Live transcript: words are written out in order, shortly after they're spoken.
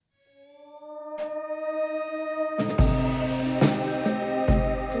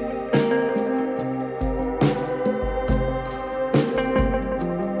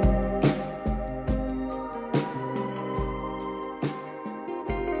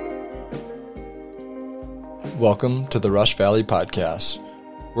Welcome to the Rush Valley Podcast,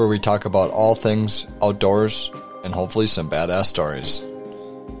 where we talk about all things outdoors and hopefully some badass stories.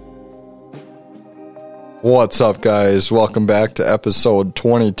 What's up, guys? Welcome back to episode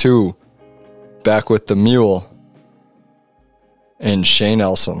 22. Back with the Mule and Shane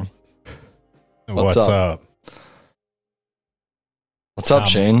Elson. What's up? What's up,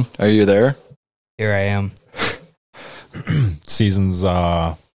 Shane? Are you there? Here I am. Season's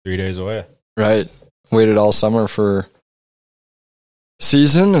 3 days away. Right. Waited all summer for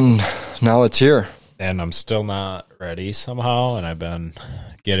season, and now it's here. And I'm still not ready somehow, and I've been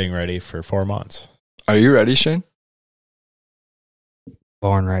getting ready for 4 months. Are you ready, Shane?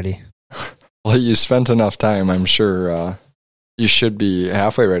 Born ready. Well, you spent enough time. I'm sure you should be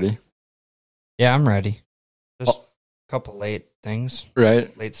halfway ready. Yeah, I'm ready. Just a couple late things.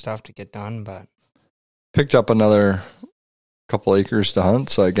 Right. Late stuff to get done, but Picked up another couple acres to hunt,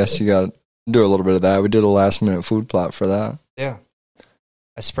 so I guess you got to do a little bit of that. We did a last-minute food plot for that. yeah.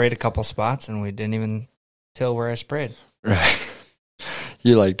 I sprayed a couple spots, and we didn't even till where I sprayed. Right.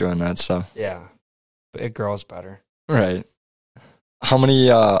 You like doing that stuff. Yeah. But it grows better. Right. How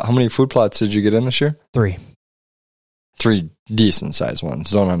many food plots did you get in this year? 3. 3 decent-sized ones.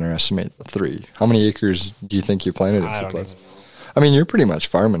 Don't underestimate the 3. How many acres do you think you planted in I food don't plots? even know. I mean, you're pretty much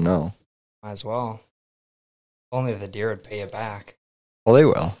farming now. Might as well. Only the deer would pay it back. Well, they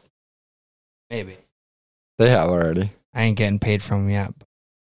will. Maybe. They have already. I ain't getting paid from them yet, but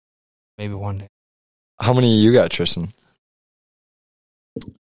maybe one day. How many you got, Tristan?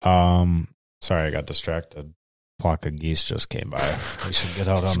 Sorry, I got distracted. Flock of geese just came by. We should get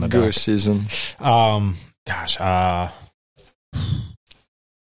out It's on the goose deck. season. Gosh,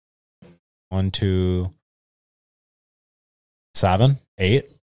 1, 2, 7, 8,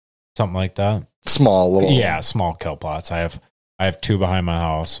 something like that. Small, little. Yeah, small kill plots. I have 2 behind my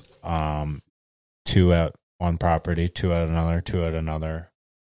house. 2 at one property, 2 at another, 2 at another,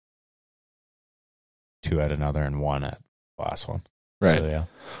 2 at another, and 1 at the last one. Right. So, yeah.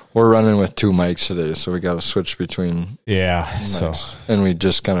 We're running with 2 mics today, so we got to switch between Yeah. mics. So And we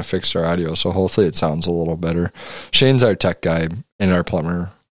just kind of fixed our audio, so hopefully it sounds a little better. Shane's our tech guy and our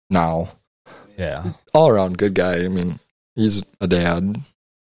plumber now. yeah. All around good guy. I mean, he's a dad.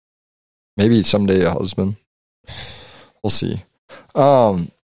 Maybe someday a husband. We'll see.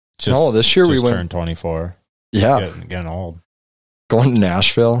 This year we just went. turned 24. Yeah, Getting old. going to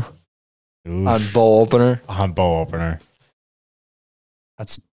Nashville Oof. on bow opener. On bow opener.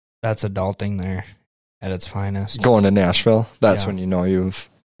 That's adulting there at its finest. Going to Nashville. That's Yeah. when you know you've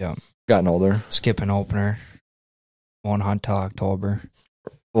Yeah. gotten older. Skipping opener. Won't hunt till October.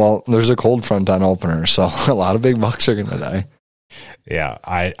 Well, there's a cold front on opener, so a lot of big bucks are going to die. Yeah.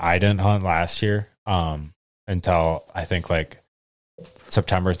 I didn't hunt last year until I think like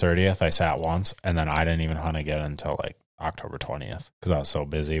September 30th. I sat once, and then I didn't even hunt again until like October 20th because I was so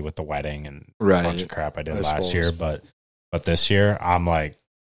busy with the wedding and a bunch of crap I did last year. But this year, I'm like,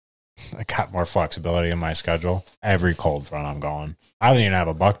 I got more flexibility in my schedule. Every cold front, I'm going. I don't even have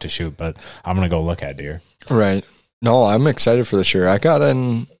a buck to shoot, but I'm going to go look at deer. Right. No, I'm excited for this year. I got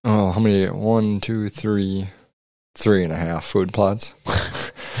in, how many? 1, 2, 3, 3.5 food plots.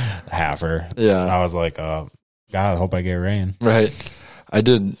 Halfer. Yeah. I was like, God, I hope I get rain. Right. I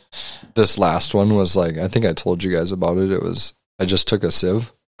did, this last one was like, I think I told you guys about it. It was, I just took a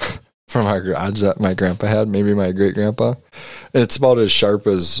sieve from our garage that my grandpa had, maybe my great grandpa. And it's about as sharp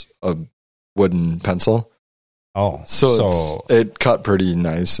as a wooden pencil. Oh, So it cut pretty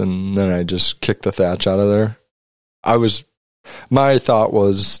nice. And then I just kicked the thatch out of there. My thought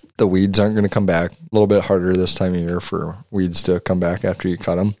was the weeds aren't going to come back. A little bit harder this time of year for weeds to come back after you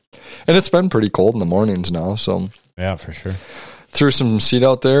cut them. And it's been pretty cold in the mornings now. So yeah, for sure. threw some seed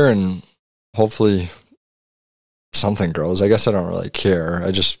out there and hopefully something grows. I guess I don't really care.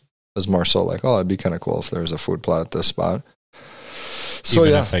 I just was more so like, oh, it'd be kind of cool if there was a food plot at this spot. So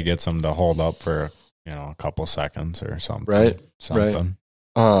Even yeah, if I get some to hold up for, a couple seconds or something. Right, Something.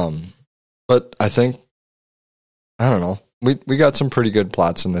 but I think, I don't know. We got some pretty good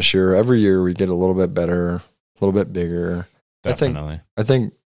plots in this year. Every year we get a little bit better, a little bit bigger. Definitely. I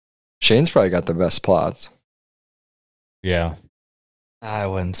think Shane's probably got the best plots. Yeah. I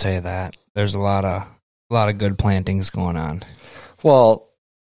wouldn't say that. There's a lot of good plantings going on. Well,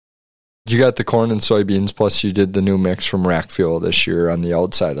 you got the corn and soybeans, plus you did the new mix from Rack Fuel this year on the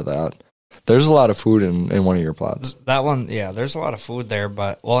outside of that. There's a lot of food in one of your plots. That one, yeah, there's a lot of food there,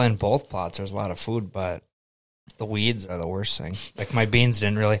 in both plots there's a lot of food, but the weeds are the worst thing. Like my beans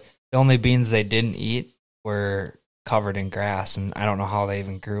the only beans they didn't eat were covered in grass, and I don't know how they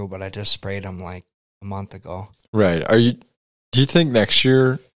even grew, but I just sprayed them like a month ago. Right. Do you think next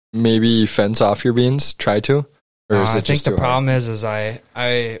year maybe fence off your beans? Try to? Or is it I think just the too hard? problem is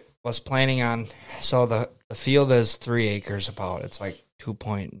I was planning on, so the field is 3 acres about. It's like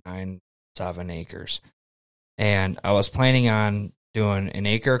 2.97 acres. And I was planning on doing an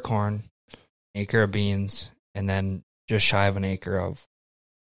acre of corn, an acre of beans, and then just shy of an acre of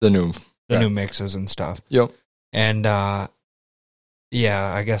The new. new mixes and stuff. Yep. And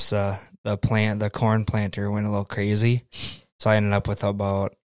yeah, I guess the corn planter went a little crazy. So I ended up with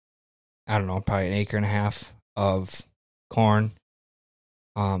about, I don't know, probably an acre and a half of corn,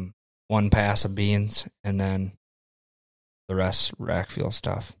 1 pass of beans, and then the rest rack fuel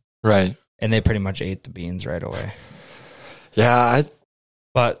stuff. Right. And they pretty much ate the beans right away. Yeah.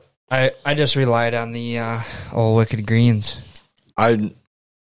 But I just relied on the old Wicked Greens.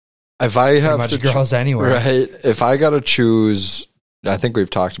 If I have Pretty to much grows anywhere. right, if I got to choose, I think we've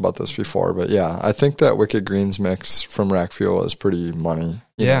talked about this before, but yeah, I think that Wicked Greens mix from Rack Fuel is pretty money.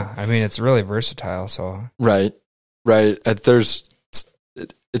 you know? Yeah, I mean, it's really versatile, so. Right.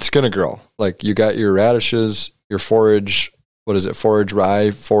 It's going to grow. Like you got your radishes, your forage, what is it? Forage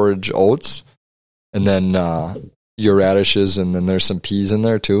rye, forage oats, and then your radishes, and then there's some peas in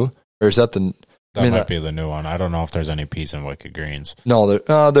there too. Or is that the? That might be the new one. I don't know if there's any peas in Wicked Greens. No,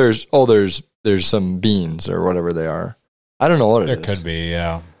 there's some beans or whatever they are. I don't know what it is. There could be,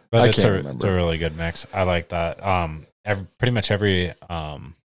 yeah. But I it's can't a remember. really good mix. I like that. Pretty much every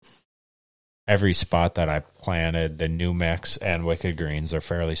spot that I planted, the new mix and Wicked Greens are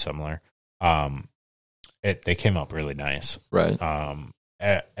fairly similar. They came up really nice. Right.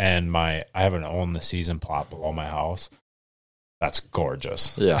 And I have an own the season plot below my house. That's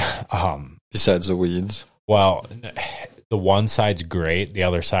gorgeous. Yeah. Besides the weeds. Well, the one side's great. The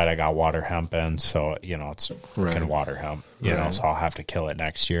other side, I got water hemp in, so it's freaking Right. water hemp. You know, Right. so I'll have to kill it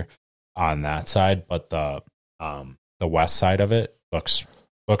next year on that side. But the west side of it looks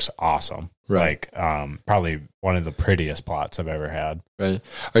awesome. Right. Like probably one of the prettiest plots I've ever had. Right.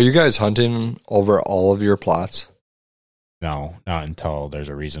 Are you guys hunting over all of your plots? No, not until there's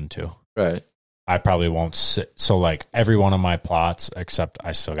a reason to. Right. I probably won't sit. So like every one of my plots, except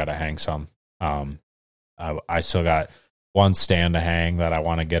I still got to hang some. I still got one stand to hang that I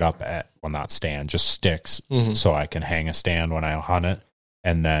want to get up at. Well, not stand, just sticks, Mhm. so I can hang a stand when I hunt it.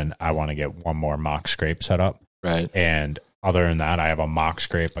 And then I want to get one more mock scrape set up. Right. And other than that, I have a mock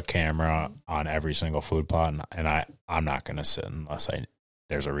scrape, a camera on every single food plot, and I'm not going to sit unless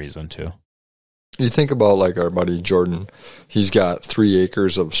there's a reason to. You think about like our buddy Jordan, he's got 3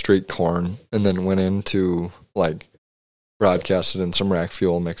 acres of straight corn and then went into like broadcasted in some rack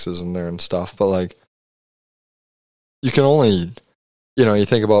fuel mixes in there and stuff. But like you can only, you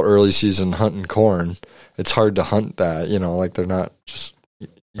think about early season hunting corn, it's hard to hunt that, like they're not just, you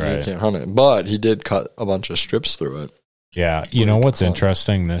Right. can't hunt it. But he did cut a bunch of strips through it. Yeah. You know what's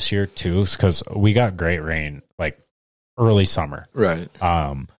interesting this year too is because we got great rain, like early summer. Right.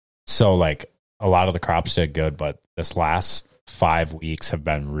 So like a lot of the crops did good, but this last 5 weeks have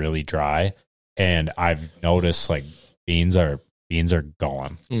been really dry, and I've noticed like beans are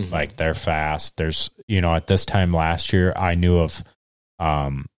going. Mhm. Like they're fast. There's at this time last year I knew of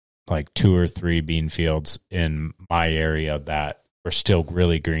like 2 or 3 bean fields in my area that were still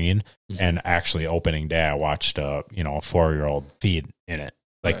really green. Mhm. And actually opening day I watched a 4-year-old feed in it.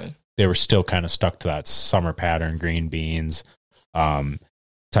 Like Right. they were still kind of stuck to that summer pattern green beans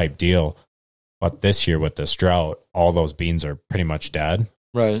type deal. But this year with this drought, all those beans are pretty much dead.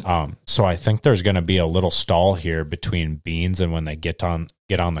 Right. So I think there's going to be a little stall here between beans and when they get on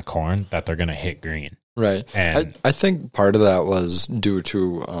the corn that they're going to hit green. Right. And I think part of that was due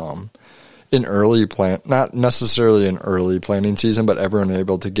to an early plant, not necessarily an early planting season, but everyone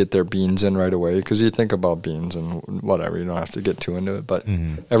able to get their beans in right away. Because you think about beans and whatever, you don't have to get too into it, but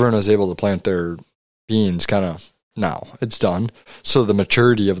everyone was able to plant their beans kind of now. It's done. So the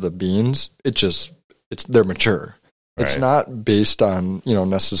maturity of the beans, they're mature. It's Right. not based on,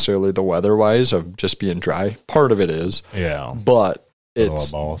 necessarily the weather wise of just being dry. Part of it is, yeah, but a little it's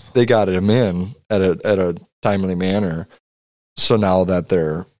of both. they got them in at a timely manner. So now that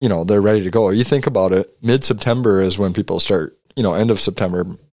they're ready to go. You think about it, mid-September is when people start, end of September,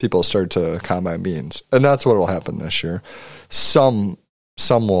 people start to combine beans. And that's what will happen this year. Some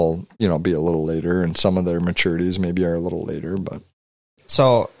will, be a little later, and some of their maturities maybe are a little later, but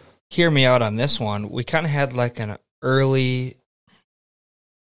So hear me out on this one. We kind of had like an early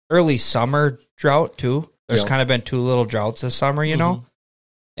summer drought too. There's Yeah. kind of been 2 little droughts this summer, Mhm.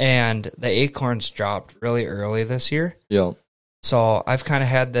 and the acorns dropped really early this year. yeah. So I've kind of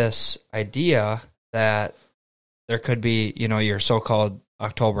had this idea that there could be, your so-called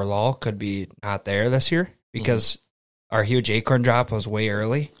October lull could be not there this year because our huge acorn drop was way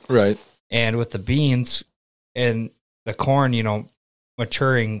early. Right. And with the beans, and the corn,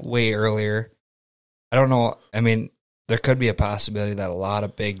 maturing way earlier. I don't know. I mean, there could be a possibility that a lot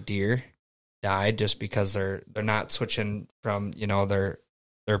of big deer died just because they're not switching from,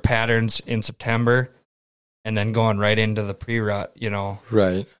 their patterns in September and then going right into the pre-rut,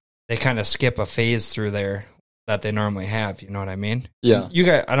 Right. They kind of skip a phase through there that they normally have, you know what I mean? Yeah. You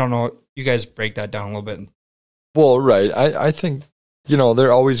guys, I don't know, you guys break that down a little bit. Well, right. I think,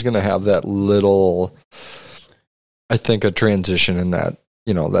 they're always going to have that little, I think, a transition in that,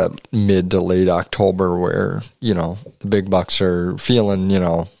 that mid to late October where, the big bucks are feeling,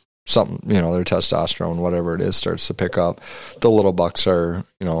 something, their testosterone, whatever it is, starts to pick up. The little bucks are,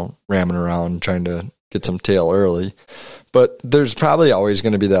 ramming around trying to get some tail early. But there's probably always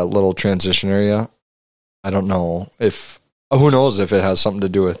going to be that little transition area. I don't know who knows if it has something to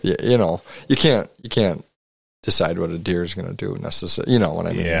do with, you can't decide what a deer is going to do necessarily. You know what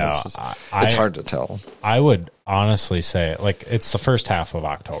I mean? Yeah. It's hard to tell. I would honestly say, like, it's the first half of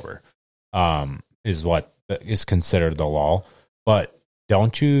October is what is considered the lull. But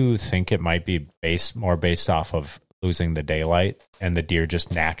don't you think it might be more based off of losing the daylight and the deer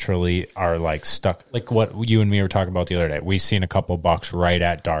just naturally are like stuck, like what you and me were talking about the other day? We've seen a couple bucks right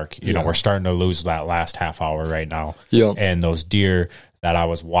at dark. We're starting to lose that last half hour right now. Yeah. And those deer that I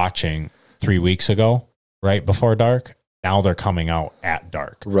was watching 3 weeks ago, right before dark, now they're coming out at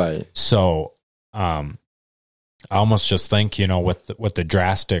dark. Right. So I almost just think, with the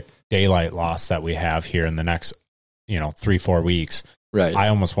drastic daylight loss that we have here in the next, 3-4 weeks, right. I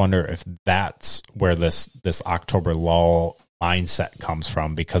almost wonder if that's where this October lull mindset comes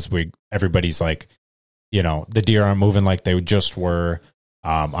from, because everybody's like, the deer aren't moving like they just were.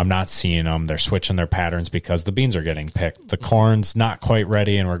 I'm not seeing them. They're switching their patterns because the beans are getting picked. The corn's not quite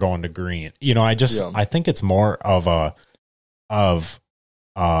ready and we're going to green. I think it's more of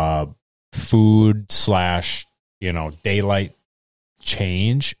food / daylight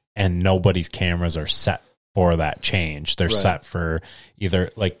change, and nobody's cameras are set for that change. They're set for either,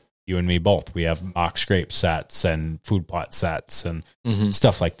 like you and me both. We have mock scrape sets and food plot sets and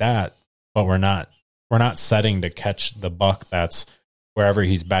stuff like that, but we're not setting to catch the buck that's wherever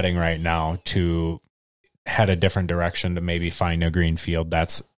he's bedding right now to head a different direction to maybe find a green field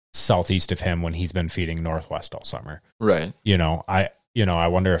that's southeast of him when he's been feeding northwest all summer. Right. I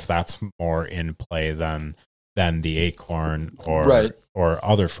wonder if that's more in play than the acorn or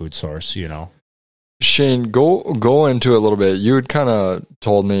other food source, Shane, go into it a little bit. You had kind of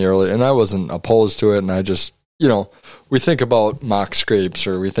told me earlier, and I wasn't opposed to it, and I just, we think about mock scrapes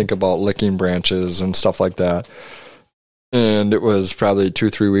or we think about licking branches and stuff like that. And it was probably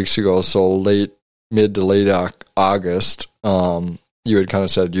 2-3 weeks ago, so mid to late August, you had kind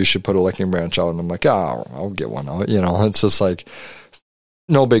of said you should put a licking branch out, and I'm like, I'll get one out. It's just like,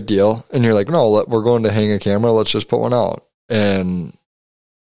 no big deal. And you're like, no, we're going to hang a camera. Let's just put one out. And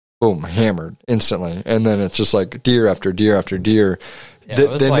boom, hammered instantly. And then it's just like deer after deer after deer.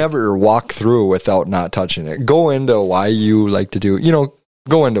 Yeah, they never walk through without not touching it. Go into why you like to do,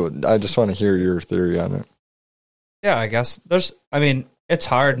 go into it. I just want to hear your theory on it. Yeah, I guess it's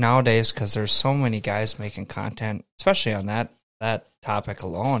hard nowadays because there's so many guys making content, especially on that topic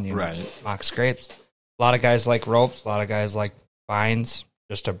alone, mock scrapes. A lot of guys like ropes, a lot of guys like vines,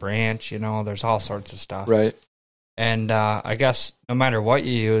 just a branch, there's all sorts of stuff. Right. And I guess no matter what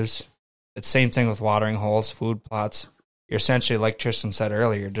you use, it's the same thing with watering holes, food plots. You're essentially, like Tristan said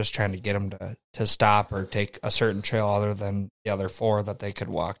earlier, you're just trying to get them to stop or take a certain trail other than the other 4 that they could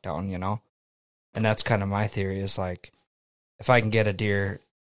walk down, And that's kind of my theory is like, if I can get a deer,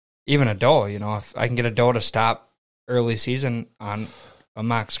 even a doe, if I can get a doe to stop early season on a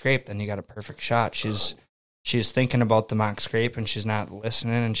mock scrape, then you got a perfect shot. She's thinking about the mock scrape and she's not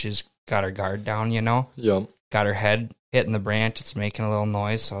listening and she's got her guard down, Yep. Got her head hitting the branch. It's making a little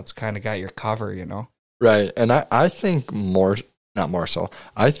noise, so it's kind of got your cover, Right. And I think not more so.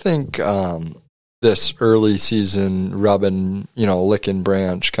 I think this early season rubbing, licking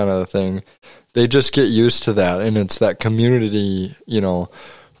branch kind of thing, they just get used to that. And it's that community,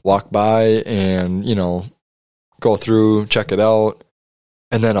 walk by and, go through, check it out.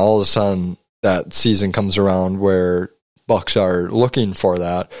 And then all of a sudden that season comes around where bucks are looking for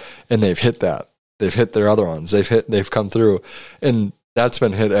that and they've hit that. They've hit their other ones. They've come through, and that's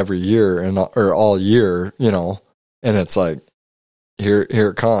been hit every year or all year, and it's like, here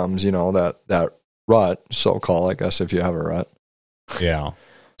it comes, that rut, so-called, I guess, if you have a rut. Yeah.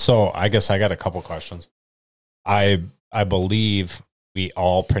 So I guess I got a couple questions. I believe we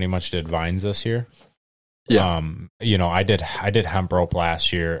all pretty much did vines this year. Yeah. I did hemp rope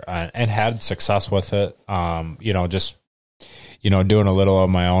last year and had success with it. Just doing a little of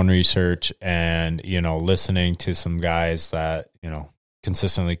my own research and, listening to some guys that,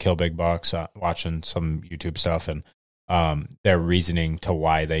 consistently kill big bucks, watching some YouTube stuff and their reasoning to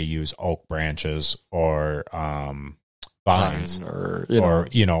why they use oak branches or vines or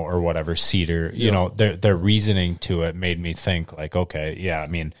whatever, cedar, their reasoning to it made me think like, okay, yeah, I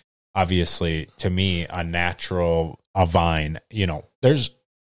mean, obviously to me, a vine, there's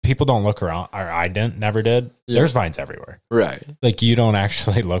people don't look around, or I never did. Yeah. There's vines everywhere. Right. Like you don't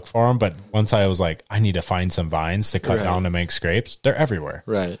actually look for them. But once I was like, I need to find some vines to cut down to make scrapes. They're everywhere.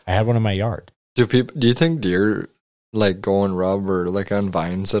 Right. I have one in my yard. Do you think deer like go and rub or like on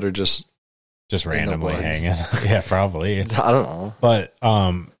vines that are just randomly hanging? Yeah, probably. I don't know. But,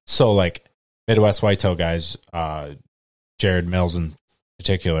 so like Midwest Whitetail guys, Jared Mills in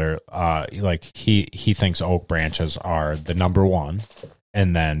particular, like he thinks oak branches are the number one.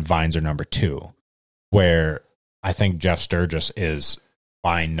 And then vines are number two, where I think Jeff Sturgis is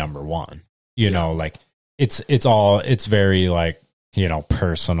vine number one. Like it's very like,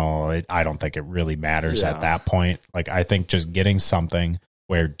 personal. I don't think it really matters at that point. Like I think just getting something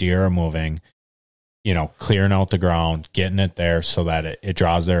where deer are moving, clearing out the ground, getting it there so that it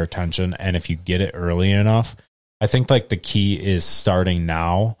draws their attention. And if you get it early enough, I think like the key is starting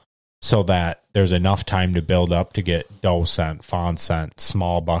now so that there's enough time to build up to get doe scent, fawn scent,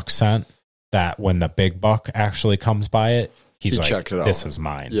 small buck scent, that when the big buck actually comes by it, he's like, this is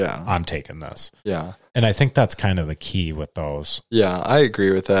mine. Yeah. I'm taking this. Yeah. And I think that's kind of the key with those. Yeah, I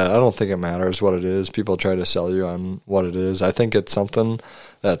agree with that. I don't think it matters what it is. People try to sell you on what it is. I think it's something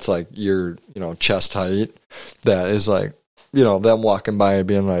that's like your, chest height that is like, them walking by and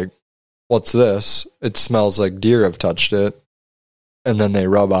being like, what's this? It smells like deer have touched it. And then they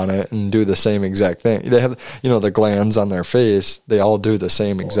rub on it and do the same exact thing. They have, the glands on their face. They all do the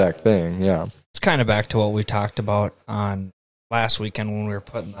same exact thing. Yeah. It's kind of back to what we talked about on last weekend when we were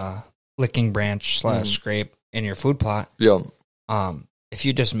putting the licking branch / scrape in your food plot. Yeah. If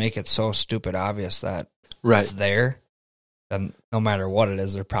you just make it so stupid obvious that it's there, then no matter what it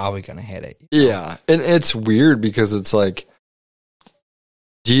is, they're probably going to hit it. Yeah. And it's weird because it's like,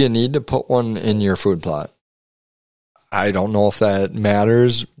 do you need to put one in your food plot? I don't know if that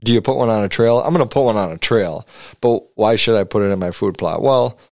matters. Do you put one on a trail? I'm going to put one on a trail, but why should I put it in my food plot?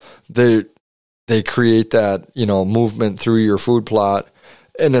 Well, they create that, movement through your food plot.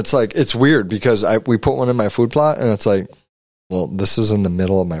 And it's like, it's weird because we put one in my food plot and it's like, well, this is in the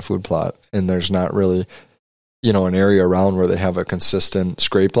middle of my food plot and there's not really, an area around where they have a consistent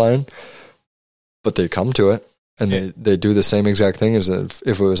scrape line, but they come to it and they do the same exact thing as if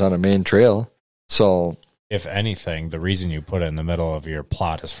it was on a main trail. So if anything, the reason you put it in the middle of your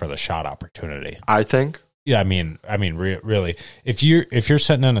plot is for the shot opportunity. I think. Yeah, I mean, really, if you're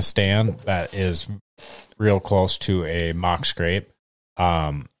sitting in a stand that is real close to a mock scrape,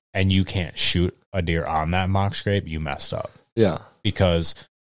 and you can't shoot a deer on that mock scrape, you messed up. Yeah, because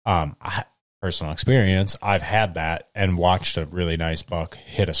personal experience, I've had that and watched a really nice buck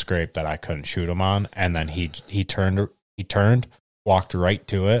hit a scrape that I couldn't shoot him on, and then he turned, walked right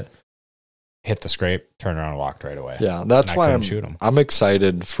to it. Hit the scrape, turned around and walked right away. Yeah, that's why I'm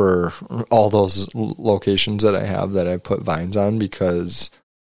excited for all those locations that I have that I put vines on because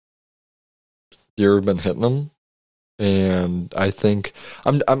deer have been hitting them, and I think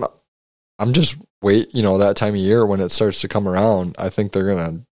I'm just that time of year when it starts to come around, I think they're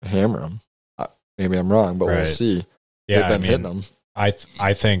gonna hammer them. Maybe I'm wrong, but we'll see. Yeah, they've been hitting them. I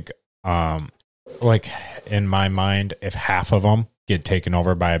think like in my mind, if half of them get taken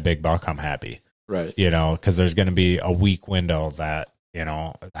over by a big buck, I'm happy. Right. Because there's going to be a week window that,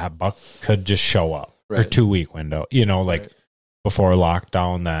 that buck could just show up. Right. Or 2 week window, before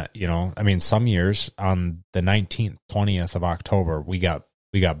lockdown that, some years on the 19th, 20th of October, we got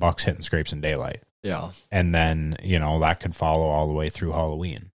bucks hitting scrapes in daylight. Yeah. And then, that could follow all the way through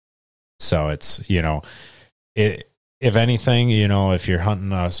Halloween. So it's, if anything, if you're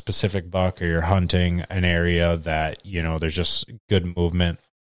hunting a specific buck or you're hunting an area that, there's just good movement,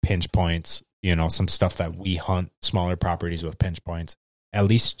 pinch points, some stuff that we hunt, smaller properties with pinch points, at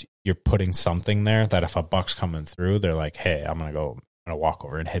least you're putting something there that if a buck's coming through, they're like, hey, I'm going to walk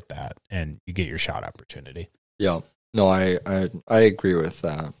over and hit that, and you get your shot opportunity. Yeah. No, I agree with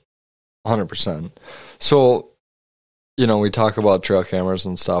that 100%. So, we talk about trail cameras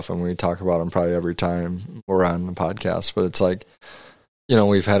and stuff, and we talk about them probably every time we're on the podcast, but it's like,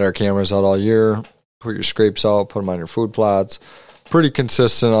 we've had our cameras out all year, put your scrapes out, put them on your food plots, pretty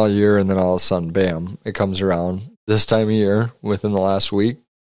consistent all year, and then all of a sudden, bam, it comes around this time of year within the last week,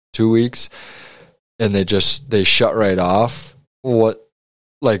 2 weeks, and they shut right off.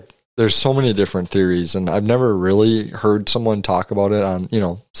 there's so many different theories, and I've never really heard someone talk about it on,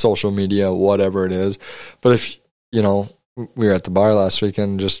 social media, whatever it is. But if, we were at the bar last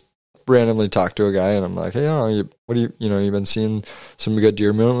weekend, just randomly talked to a guy, and I'm like, hey, what do you've been seeing some good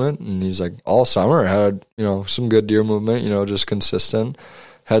deer movement? And he's like, all summer I had, some good deer movement, just consistent,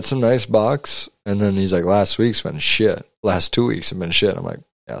 had some nice bucks. And then he's like, last week's been shit. Last 2 weeks have been shit. I'm like,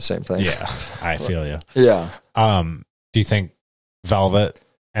 yeah, same thing. Yeah, I feel you. Yeah. Do you think velvet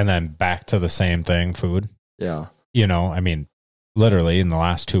and then back to the same thing, food? Yeah. I mean, literally in the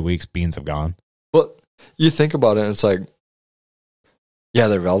last 2 weeks, beans have gone. But you think about it, and it's like, yeah,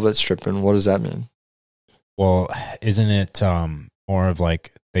 they're velvet stripping. What does that mean? Well, isn't it more of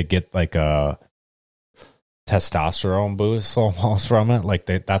like they get like a testosterone boost almost from it? Like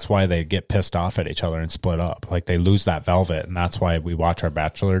that's why they get pissed off at each other and split up. Like they lose that velvet, and that's why we watch our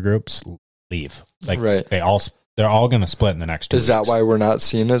bachelor groups leave. Like right. they're all going to split in the next 2 weeks. Is that why we're not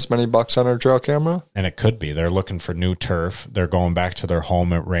seeing as many bucks on our trail camera? And it could be. They're looking for new turf. They're going back to their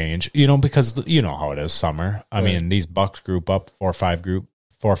home at range, because you know how it is summer. I mean, these bucks group up, 4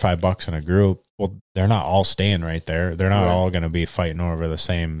 or 5 bucks in a group. Well, they're not all staying right there. They're not all going to be fighting over the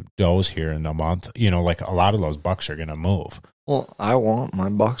same does here in a month. Like a lot of those bucks are going to move. Well, I want my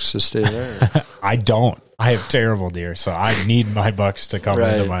bucks to stay there. I don't. I have terrible deer, so I need my bucks to come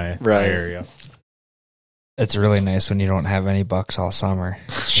into my area. It's really nice when you don't have any bucks all summer.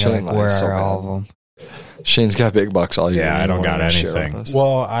 You're like, where are all of them? Shane's got big bucks all year. Yeah, I don't got anything.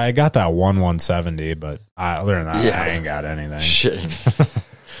 Well, I got that 170, but other than that, I ain't got anything. Shane.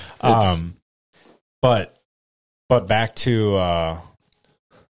 But back to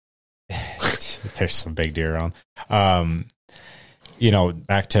there's some big deer on.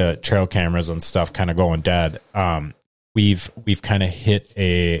 Back to trail cameras and stuff kind of going dead. We've kind of hit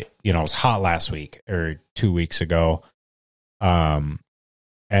a, it was hot last week or 2 weeks ago. And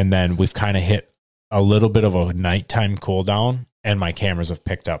then we've kind of hit a little bit of a nighttime cool down, and my cameras have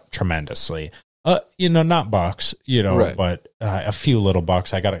picked up tremendously. Not bucks, but a few little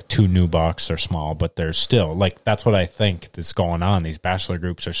bucks. I got 2 new bucks. They're small, but they're still that's what I think is going on. These bachelor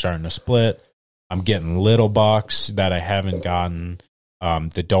groups are starting to split. I'm getting little bucks that I haven't gotten.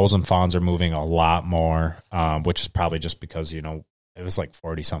 The does and fawns are moving a lot more, which is probably just because, it was like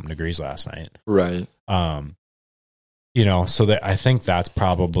 40 something degrees last night. Right. So that I think that's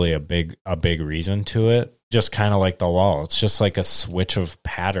probably a big reason to it. Just kind of like the lull. It's just like a switch of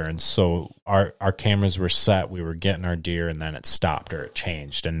patterns. So our cameras were set, we were getting our deer, and then it stopped or it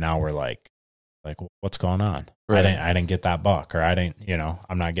changed. And now we're like, what's going on? Right. I didn't get that buck, or I didn't,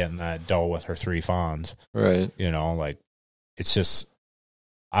 I'm not getting that doe with her 3 fawns. Right. It's just,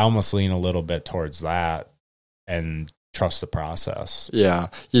 I almost lean a little bit towards that and trust the process. Yeah.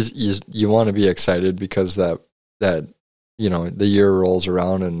 You want to be excited because that the year rolls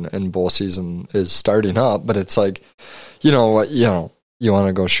around and bull season is starting up, but it's like, you want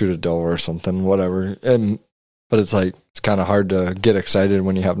to go shoot a doe or something, whatever. But it's like, it's kind of hard to get excited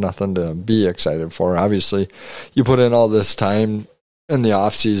when you have nothing to be excited for. Obviously, you put in all this time in the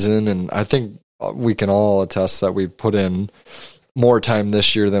off season, and I think we can all attest that we've put in more time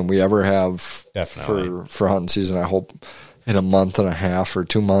this year than we ever have. Definitely. for hunting season. I hope in a month and a half or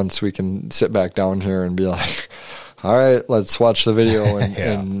 2 months we can sit back down here and be like, all right, let's watch the video and,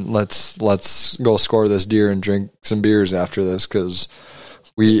 and let's go score this deer and drink some beers after this, because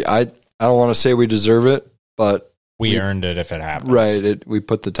I don't want to say we deserve it, but we earned it if it happens. Right, we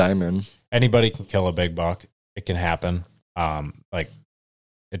put the time in. Anybody can kill a big buck. It can happen.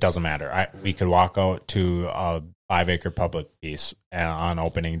 It doesn't matter. We could walk out to a 5-acre public piece on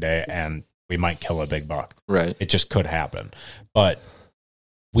opening day, and we might kill a big buck. Right, it just could happen. But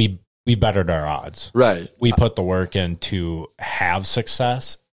we bettered our odds. Right. We put the work in to have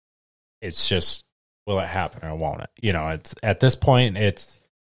success. It's just, will it happen or won't it? It's at this point, it's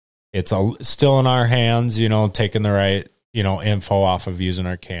still in our hands, taking the right, info off of using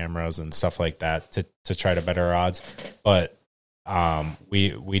our cameras and stuff like that to try to better our odds. But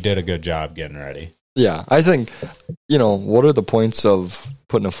we did a good job getting ready. Yeah. I think, what are the points of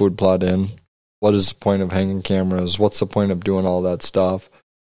putting a food plot in? What is the point of hanging cameras? What's the point of doing all that stuff?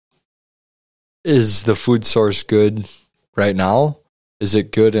 Is the food source good right now? Is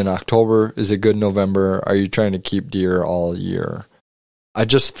it good in October? Is it good in November? Are you trying to keep deer all year? I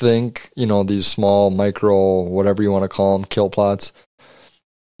just think, these small micro, whatever you want to call them, kill plots,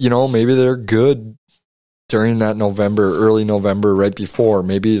 maybe they're good during that November, early November, right before.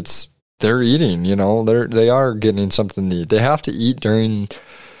 Maybe they're eating, they are getting something to eat. They have to eat during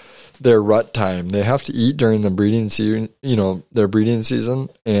their rut time. They have to eat during the breeding season, their breeding season,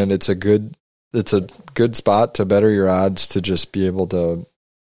 and it's a good spot to better your odds to just be able to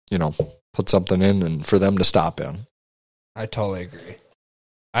put something in and for them to stop in. I totally agree.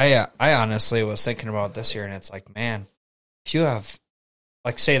 I honestly was thinking about this year, and it's like, man, if you have,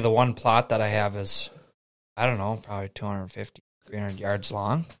 like, say the one plot that I have is, I don't know, probably 250, 300 yards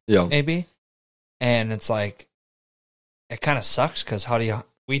long, maybe. And it's like, it kind of sucks because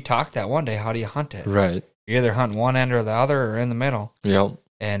we talked that one day, how do you hunt it? Right. You either hunt one end or the other or in the middle. Yep.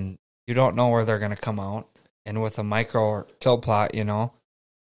 And you don't know where they're going to come out. And with a micro kill plot,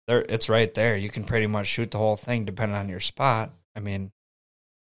 it's right there. You can pretty much shoot the whole thing depending on your spot. I mean,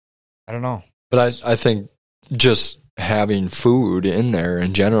 I don't know. But I think just having food in there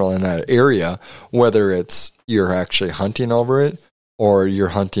in general in that area, whether it's you're actually hunting over it or you're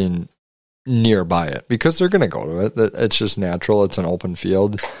hunting nearby it, because they're going to go to it. It's just natural. It's an open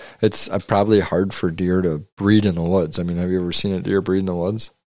field. It's probably hard for deer to breed in the woods. I mean, have you ever seen a deer breed in the woods?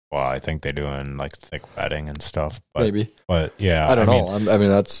 Well, I think they do in like thick bedding and stuff. But, maybe. But yeah. I don't know. I mean,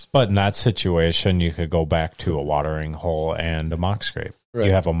 that's. But in that situation, you could go back to a watering hole and a mock scrape. Right.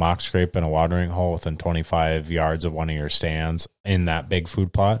 You have a mock scrape and a watering hole within 25 yards of one of your stands in that big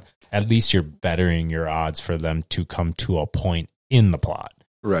food plot. At least you're bettering your odds for them to come to a point in the plot.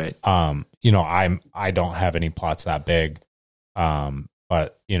 Right. I don't have any plots that big.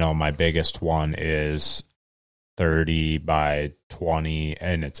 But my biggest one is 30 by 20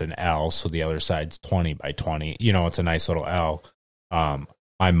 and it's an L, so the other side's 20 by 20. It's a nice little L.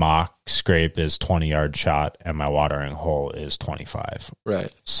 My mock scrape is 20-yard shot and my watering hole is 25.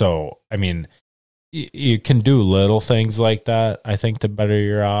 Right. So, I mean, you can do little things like that, I think, to better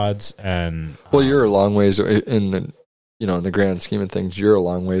your odds. And well, you're a long ways in the in the grand scheme of things, you're a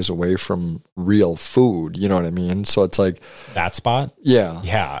long ways away from real food. You know what I mean? So it's like that spot. Yeah.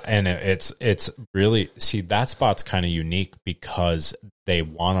 Yeah. And it's really, see, that spot's kind of unique because they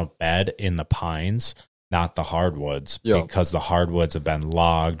want to bed in the pines, not the hardwoods, because the hardwoods have been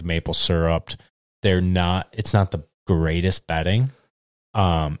logged, maple syruped. It's not the greatest bedding.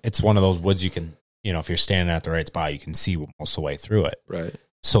 It's one of those woods you can, if you're standing at the right spot, you can see most of the way through it. Right.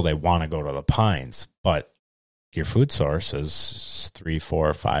 So they want to go to the pines, but your food source is 300,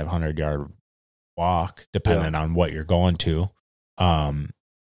 400, 500 yard walk, depending on what you're going to,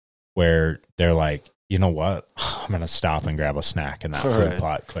 where they're like, you know what, I'm going to stop and grab a snack in that food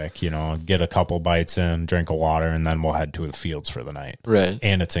plot quick, get a couple bites in, drink of water, and then we'll head to the fields for the night. Right.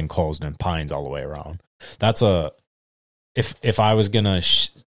 And it's enclosed in pines all the way around. That's if I was going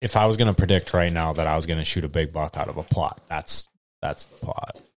to predict right now that I was going to shoot a big buck out of a plot, that's the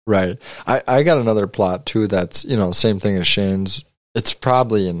plot. Right. I got another plot too that's, same thing as Shane's. It's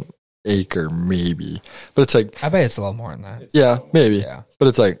probably an acre maybe. But it's like, I bet it's a little more than that. Yeah, maybe. Yeah. But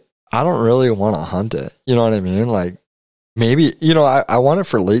it's like, I don't really want to hunt it. You know what I mean? Like maybe, I want it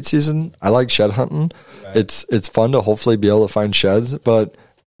for late season. I like shed hunting. Right. It's fun to hopefully be able to find sheds, but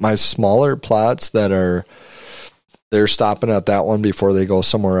my smaller plots they're stopping at that one before they go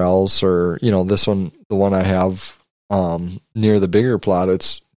somewhere else, or, this one, the one I have near the bigger plot,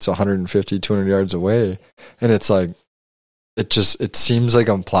 it's 150, 200 yards away. And it's like, it seems like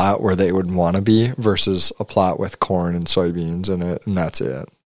a plot where they would want to be versus a plot with corn and soybeans in it. And that's it.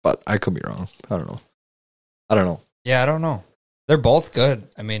 But I could be wrong. I don't know. Yeah, I don't know. They're both good.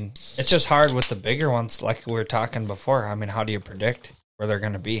 I mean, it's just hard with the bigger ones. Like we were talking before. I mean, how do you predict where they're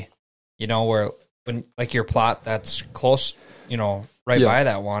going to be? Where when like your plot that's close, right by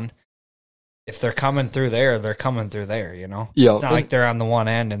that one, if they're coming through there, they're coming through there, Yeah. It's not like they're on the one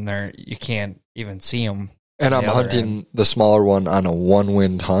end and you can't even see them. And I'm hunting the smaller one on a one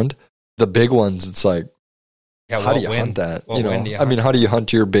wind hunt. The big ones, it's like, how do you hunt that? I mean, how do you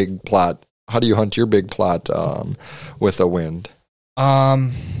hunt your big plot? How do you hunt your big plot with a wind?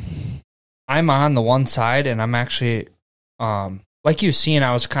 I'm on the one side and I'm actually, like you've seen,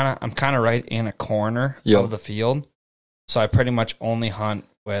 I'm kind of right in a corner of the field. So I pretty much only hunt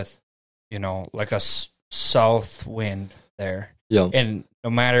with, like a south wind there. Yeah. And no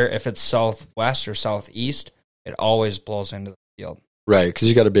matter if it's southwest or southeast, it always blows into the field. Right, because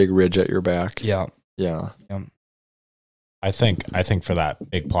you got a big ridge at your back. Yeah. Yeah. I think for that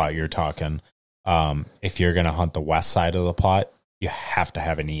big plot you're talking, if you're going to hunt the west side of the plot, you have to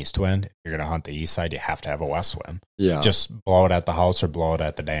have an east wind. If you're going to hunt the east side, you have to have a west wind. Yeah. Just blow it at the house or blow it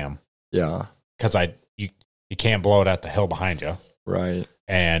at the dam. Yeah. Because you can't blow it at the hill behind you. Right.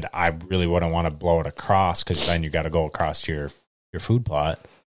 And I really wouldn't want to blow it across because then you got to go across to your food plot.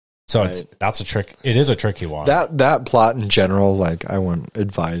 So that's a trick. It is a tricky one. That plot in general, like I wouldn't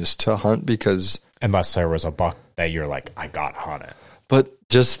advise to hunt because unless there was a buck that you're like, I got to hunt it. But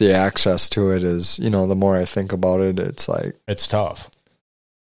just the access to it is, the more I think about it, it's like it's tough.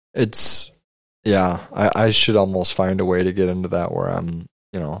 I should almost find a way to get into that where I'm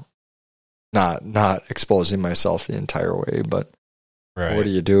not exposing myself the entire way. But Right. what do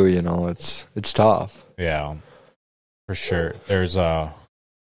you do? It's tough. Yeah, for sure. There's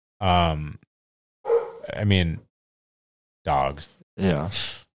dogs. Yeah,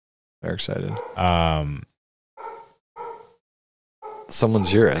 they're excited. Someone's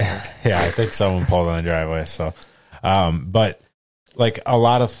here. I think. Yeah, I think someone pulled in the driveway. So, but like a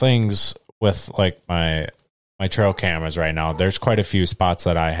lot of things with like my trail cameras right now, there's quite a few spots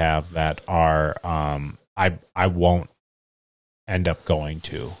that I have that are I won't end up going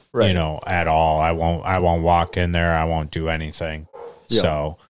to, Right. at all. I won't walk in there. I won't do anything. Yeah.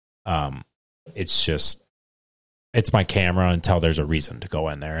 So, it's my camera until there's a reason to go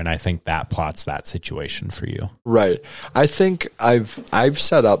in there, and I think that plots that situation for you. Right. I think I've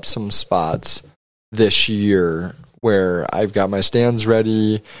set up some spots this year where I've got my stands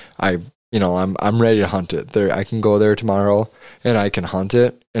ready. I'm ready to hunt it. There, I can go there tomorrow and I can hunt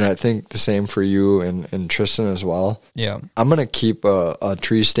it. And I think the same for you and Tristan as well. Yeah. I'm gonna keep a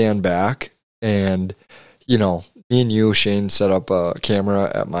tree stand back, and me and you, Shane, set up a camera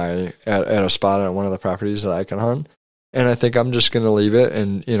at a spot on one of the properties that I can hunt, and I think I'm just gonna leave it,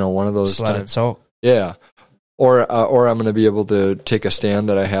 and one of those Just let it soak. yeah, or I'm gonna be able to take a stand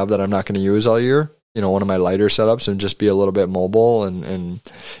that I have that I'm not gonna use all year, one of my lighter setups, and just be a little bit mobile and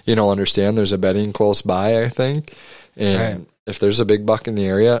understand there's a bedding close by, I think, and Right. if there's a big buck in the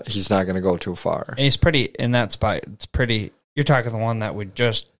area, he's not gonna go too far. And he's pretty in that spot. It's pretty. You're talking the one that we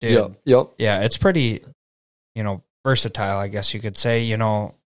just did. Yep. Yeah, it's pretty, versatile, I guess you could say.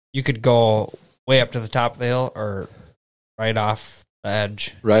 You could go way up to the top of the hill or right off the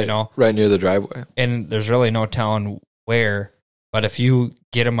edge. Right. Right near the driveway. And there's really no telling where. But if you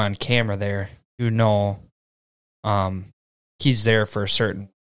get him on camera there, he's there for a certain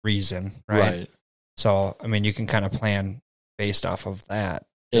reason, right? So, you can kind of plan based off of that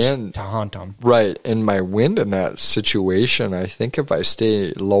And to hunt them. right, and my wind in that situation, I think if I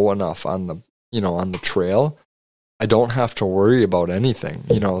stay low enough on the on the trail, I don't have to worry about anything.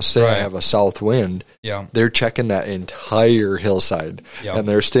 Say I Right. have a south wind, Yeah. they're checking that entire hillside, Yeah. and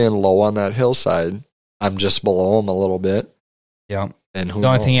they're staying low on that hillside. I'm just below them a little bit, Yeah. and who The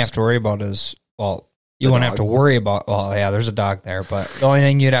only knows? thing you have to worry about is, you The won't have dog. to worry about, there's a dog there, but the only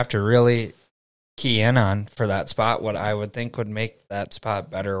thing you'd have to really key in on for that spot, what I would think would make that spot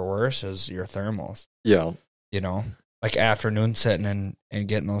better or worse, is your thermals. Yeah, Like afternoon sitting and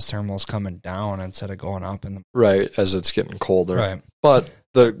getting those thermals coming down instead of going up in the right, as it's getting colder. right. But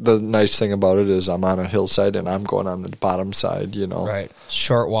the nice thing about it is I'm on a hillside and I'm going on the bottom side. Right.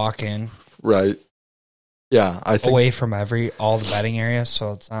 Short walk in Right. Yeah, I think away from all the bedding areas,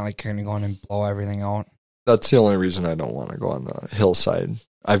 so it's not like you're gonna go in and blow everything out. that's the only reason I don't want to go on the hillside.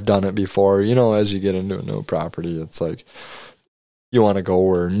 I've done it before. As you get into a new property, it's like you want to go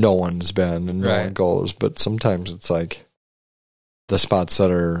where no one's been and no Right. one goes. But sometimes it's like the spots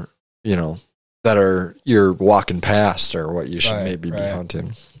that are, you're walking past or what you should Right, maybe be right.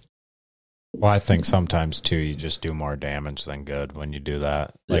 hunting. Well, I think sometimes too, you just do more damage than good when you do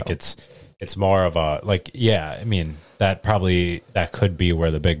that. Like Yeah. it's more of a that could be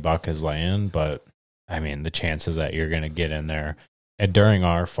where the big buck is laying, but the chances that you're going to get in there, and during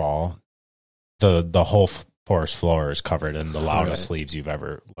our fall, the whole forest floor is covered in the loudest Right. leaves you've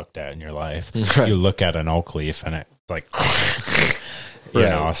ever looked at in your life. Right. You look at an oak leaf and it's like,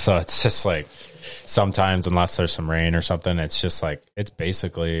 Right. so it's just like sometimes, unless there's some rain or something, it's just like, it's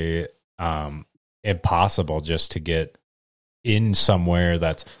basically impossible just to get in somewhere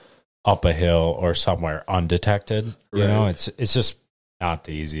that's up a hill or somewhere undetected. Right. It's just not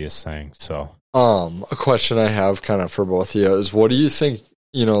the easiest thing. So A question I have kind of for both of you is, what do you think,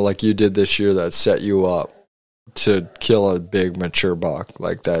 like you did this year, that set you up to kill a big mature buck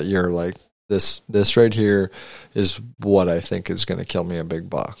like that? You're like, this right here is what I think is going to kill me a big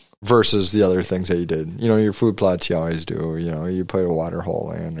buck, versus the other things that you did. Your food plots you always do, you put a water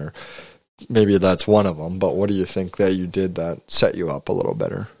hole in, or maybe that's one of them, but what do you think that you did that set you up a little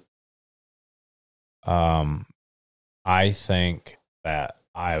better? I think that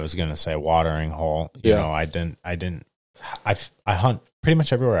I was going to say watering hole. I hunt pretty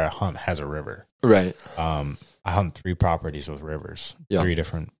much everywhere I hunt has a river. Right. I hunt 3 properties with rivers, Yeah. 3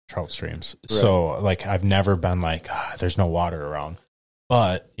 different trout streams. Right. So like, I've never been like, there's no water around,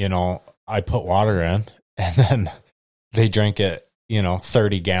 but I put water in and then they drank it,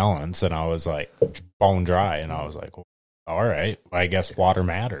 30 gallons, and I was like bone dry, and I was like, well, all right, I guess water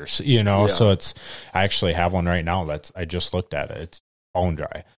matters, Yeah. So I actually have one right now I just looked at it. It's bone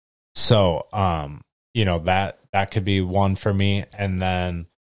dry. So, that could be one for me. And then,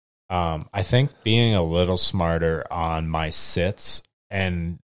 I think being a little smarter on my sits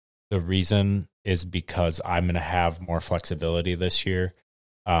and the reason is because I'm going to have more flexibility this year.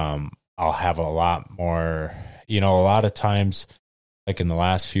 I'll have a lot more, a lot of times, like in the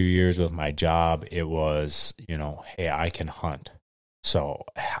last few years with my job, it was, hey, I can hunt. So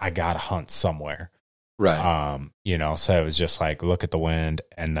I got to hunt somewhere. Right. So it was just like, look at the wind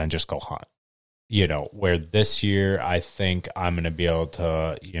and then just go hunt, where this year I think I'm going to be able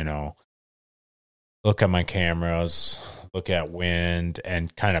to, look at my cameras, look at wind,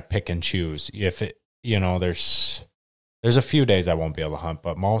 and kind of pick and choose. If it, there's a few days I won't be able to hunt,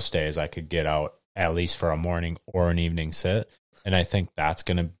 but most days I could get out at least for a morning or an evening sit. And I think that's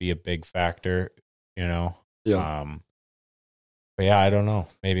going to be a big factor, Yeah. But yeah, I don't know.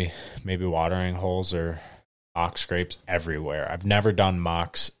 Maybe watering holes or mock scrapes everywhere. I've never done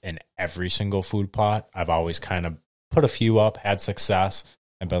mocks in every single food plot. I've always kind of put a few up, had success,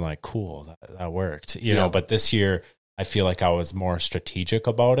 and been like, cool, that worked. But this year I feel like I was more strategic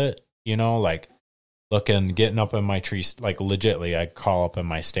about it, like getting up in my trees, like legitly I'd call up in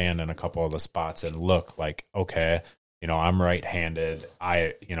my stand in a couple of the spots and look like, okay, I'm right-handed.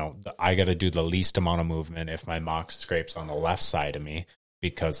 I got to do the least amount of movement if my mock scrapes on the left side of me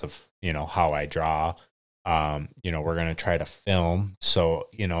because of, how I draw. We're going to try to film. So,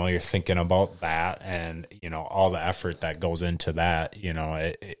 you're thinking about that and, all the effort that goes into that,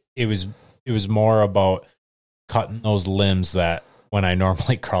 it was more about cutting those limbs that when I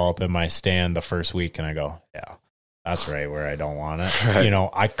normally crawl up in my stand the first week and I go, yeah, that's right where I don't want it. Right.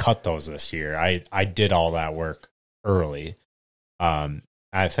 I cut those this year. I did all that work early.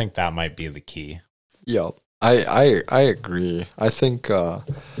 I think that might be the key. Yeah, I agree. I think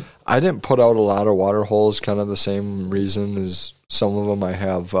I didn't put out a lot of water holes, kind of the same reason as some of them. I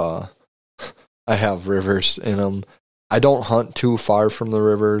have rivers in them. I don't hunt too far from the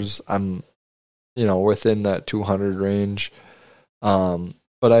rivers. I'm, within that 200 range.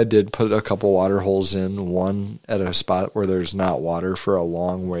 But I did put a couple water holes in, one at a spot where there's not water for a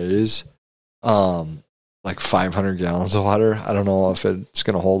long ways. Like 500 gallons of water. I don't know if it's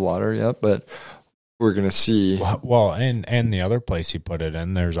going to hold water yet, but we're going to see. Well, and the other place you put it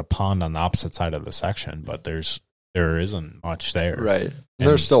in, there's a pond on the opposite side of the section, but there isn't much there. Right. And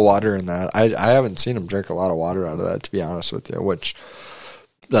there's still water in that. I haven't seen them drink a lot of water out of that, to be honest with you, which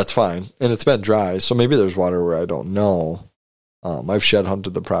that's fine. And it's been dry, so maybe there's water where I don't know. I've shed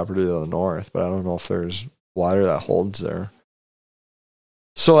hunted the property to the north, but I don't know if there's water that holds there.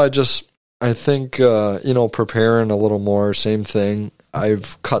 So I think, preparing a little more, same thing.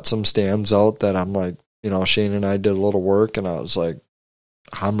 I've cut some stands out that I'm like, Shane and I did a little work, and I was like,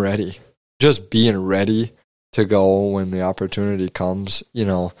 I'm ready. Just being ready to go when the opportunity comes.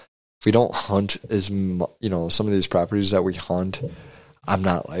 If we don't hunt some of these properties that we hunt, I'm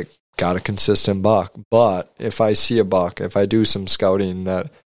not like, got a consistent buck. But if I see a buck, if I do some scouting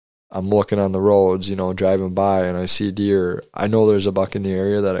that I'm looking on the roads, driving by and I see deer, I know there's a buck in the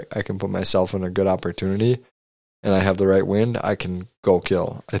area that I can put myself in a good opportunity, and I have the right wind, I can go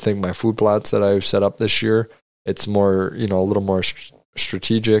kill. I think my food plots that I've set up this year, it's more, a little more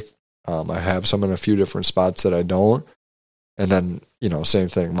strategic. I have some in a few different spots that I don't. And then, same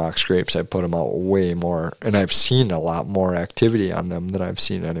thing, mock scrapes, I put them out way more. And I've seen a lot more activity on them than I've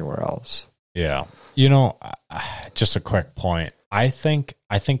seen anywhere else. Yeah. Just a quick point. I think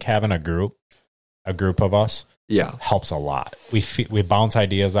having a group of us, helps a lot. We bounce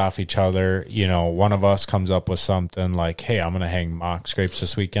ideas off each other. One of us comes up with something like, "Hey, I'm going to hang mock scrapes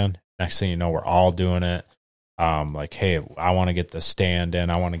this weekend." Next thing you know, we're all doing it. Like, "Hey, I want to get this stand in.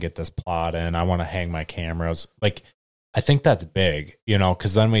 I want to get this plot in. I want to hang my cameras." Like, I think that's big,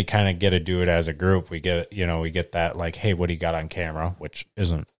 because then we kind of get to do it as a group. We get that like, "Hey, what do you got on camera?" Which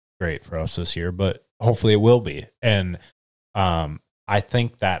isn't great for us this year, but hopefully it will be. And I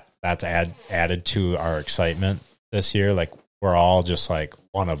think that's added to our excitement this year. Like, we're all just like,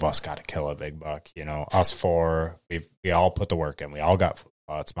 one of us got to kill a big buck. Us four, we all put the work in. We all got food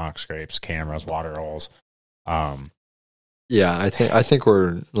plots, mock scrapes, cameras, water holes. Yeah, I think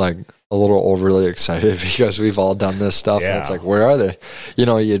we're like a little overly excited because we've all done this stuff, and it's like, where are they?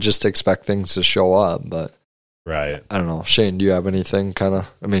 You just expect things to show up, but right. I don't know. Shane, do you have anything we've kind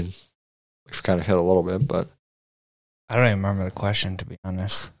of hit a little bit, but I don't even remember the question, to be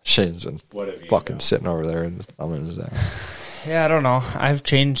honest. Shane's been fucking sitting over there and thumbing his down. Yeah, I don't know. I've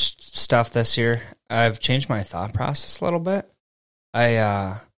changed stuff this year. I've changed my thought process a little bit.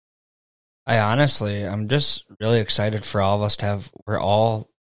 I honestly, I'm just really excited for all of us we're all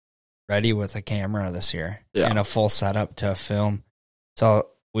ready with a camera this year and a full setup to film. So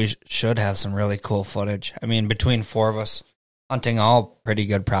we should have some really cool footage. I mean, between four of us hunting all pretty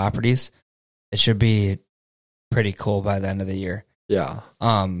good properties, it should be pretty cool by the end of the year. Yeah.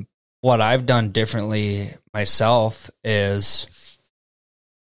 What I've done differently myself is,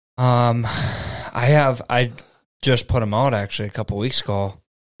 I just put them out actually a couple weeks ago,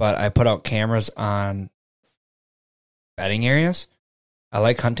 but I put out cameras on bedding areas. I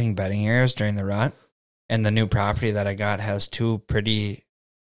like hunting bedding areas during the rut, and the new property that I got has they're pretty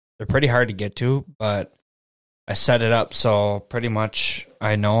hard to get to, but I set it up so pretty much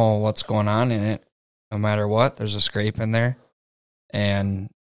I know what's going on in it. No matter what, there's a scrape in there. And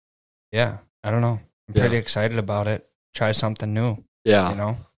yeah, I don't know. I'm pretty excited about it. Try something new. Yeah. You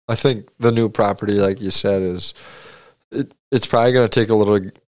know? I think the new property, like you said, it's probably going to take a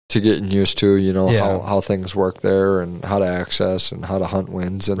little to getting used to, you know, how things work there and how to access and how to hunt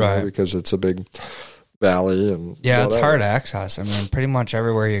winds in there, because it's a big valley and it's hard to access. I mean, pretty much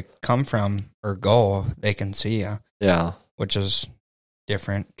everywhere you come from or go, they can see you. Yeah. Which is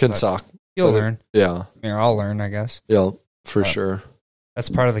different. Can suck. You'll learn. Yeah. I mean, I'll learn, I guess. Yeah, for sure. That's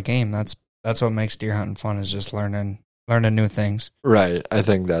part of the game. That's what makes deer hunting fun, is just learning new things. Right. I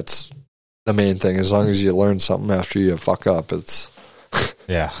think that's the main thing. As long as you learn something after you fuck up, it's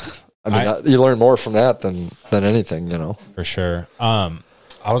yeah. I mean, you learn more from that than anything, you know. For sure. I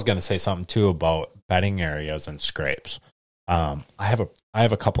was going to say something too about bedding areas and scrapes. I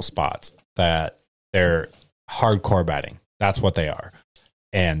have a couple spots that they're hardcore bedding. That's what they are.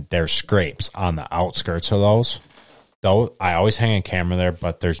 And there's scrapes on the outskirts of those. Though I always hang a camera there,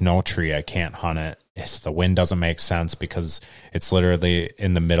 but there's no tree. I can't hunt it. The wind doesn't make sense because it's literally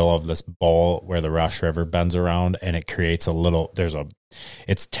in the middle of this bowl where the Rush River bends around, and it creates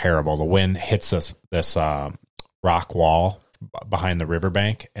it's terrible. The wind hits this rock wall behind the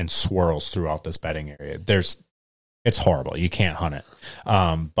riverbank and swirls throughout this bedding area. It's horrible. You can't hunt it.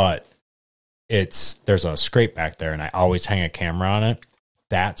 But there's a scrape back there, and I always hang a camera on it.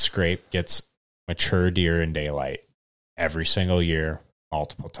 That scrape gets mature deer in daylight every single year,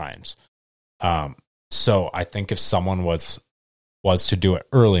 multiple times. So I think if someone was to do it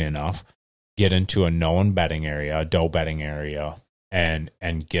early enough, get into a known bedding area, a doe bedding area, and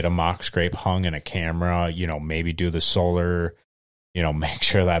get a mock scrape hung in a camera, you know, maybe do the solar, you know, make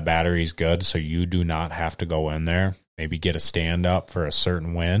sure that battery's good so you do not have to go in there. Maybe get a stand up for a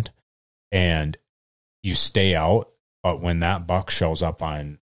certain wind, and you stay out. But when that buck shows up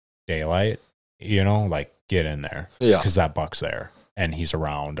on daylight, you know, like, get in there. Yeah. Because that buck's there and he's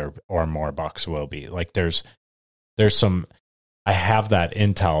around, or more bucks will be. Like, there's some, I have that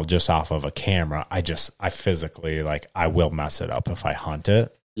intel just off of a camera. I physically, like, I will mess it up if I hunt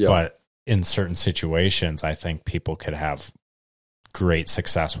it. Yeah. But in certain situations, I think people could have great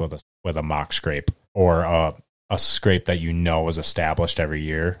success with a mock scrape, or a scrape that you know is established every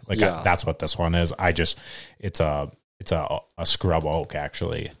year. Like, that's what this one is. It's a scrub oak,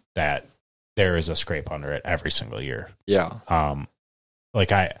 actually, that there is a scrape under it every single year. Yeah.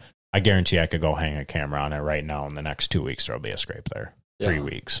 Like, I guarantee I could go hang a camera on it right now. In the next 2 weeks, there'll be a scrape there. 3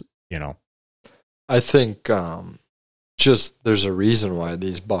 weeks, you know. I think just there's a reason why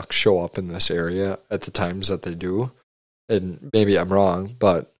these bucks show up in this area at the times that they do. And maybe I'm wrong,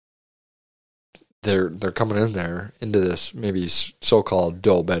 but they're coming in there into this maybe so-called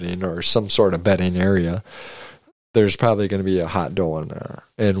doe bedding or some sort of bedding area. There's probably going to be a hot doe in there.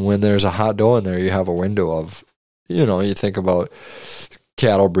 And when there's a hot doe in there, you have a window of, you know, you think about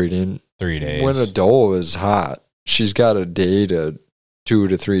cattle breeding. 3 days. When a doe is hot, she's got a day to 2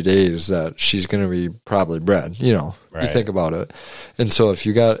 to 3 days that she's going to be probably bred, you know. Right. You think about it. And so if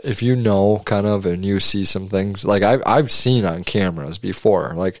you know kind of, and you see some things, like I've seen on cameras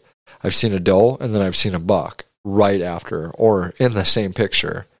before, like I've seen a doe and then I've seen a buck right after or in the same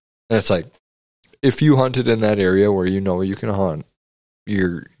picture. And it's like, if you hunted in that area where you know you can hunt,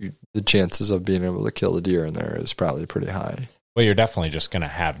 the chances of being able to kill a deer in there is probably pretty high. Well, you're definitely just going to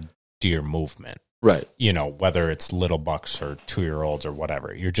have deer movement. Right. You know, whether it's little bucks or 2-year-olds or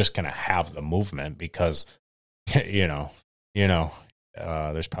whatever, you're just going to have the movement because, you know,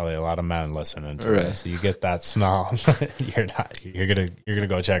 there's probably a lot of men listening to this. You get that smell, you're gonna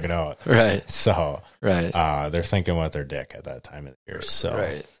go check it out. Right. So, right. They're thinking with their dick at that time of the year. So,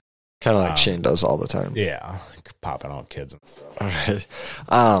 right. Kind of like Shane does all the time. Yeah, popping out kids and stuff. All right.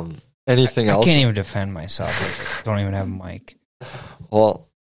 Anything else? I can't even defend myself. I don't even have a mic. Well,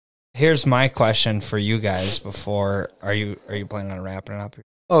 here's my question for you guys. Before, are you planning on wrapping it up?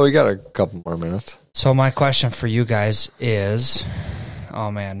 Oh, we got a couple more minutes. So my question for you guys is, oh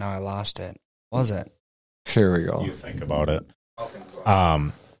man, now I lost it. What was it? Here we go. You think about it.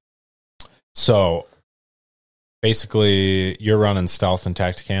 So basically, you're running stealth and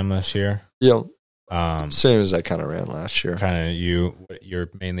Tacticam this year. Yep. Same as I kind of ran last year. Kind of you're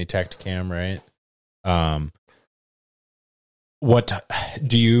mainly Tacticam, right? what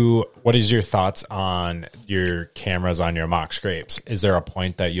is your thoughts on your cameras on your mock scrapes? Is there a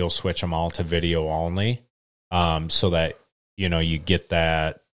point that you'll switch them all to video only, so that, you get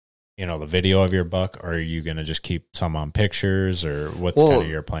that, the video of your buck, or are you going to just keep some on pictures, or what's kind of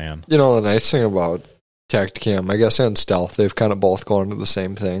your plan? The nice thing about Tactacam, I guess, and Stealth, they've kind of both gone to the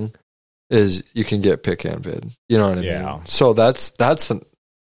same thing, is you can get pick and vid. You know what I mean? So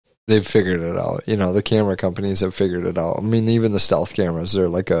they've figured it out. The camera companies have figured it out. I mean, even the Stealth cameras, they're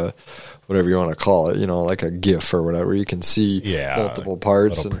like a, whatever you want to call it, like a GIF or whatever. You can see multiple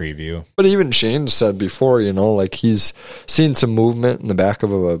parts. Little preview. But even Shane said before, like he's seen some movement in the back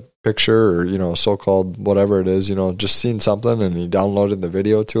of a picture, or, so-called whatever it is, just seen something, and he downloaded the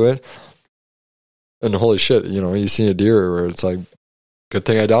video to it. And holy shit, he's seen a deer where it's like, good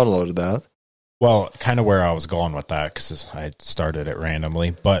thing I downloaded that. Well, kind of where I was going with that, because I started it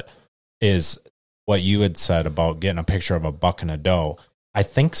randomly, but is what you had said about getting a picture of a buck and a doe. I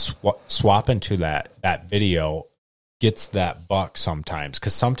think swapping to that video gets that buck sometimes,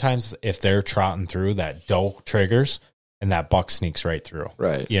 because sometimes if they're trotting through, that doe triggers and that buck sneaks right through.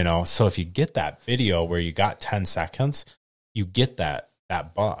 Right. So if you get that video where you got 10 seconds, you get that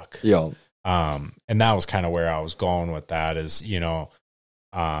buck. Yeah. And that was kind of where I was going with that is,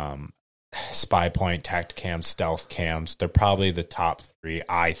 Spy Point, Tactacam, Stealth cams, they're probably the top 3,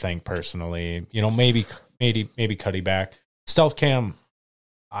 I think, personally. Maybe Cuddy back. Stealth cam,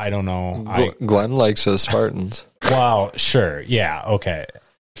 I don't know. Glenn likes his Spartans. Well, sure. Yeah. Okay.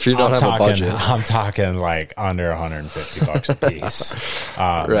 If you don't have a budget. I'm talking like under $150 a piece.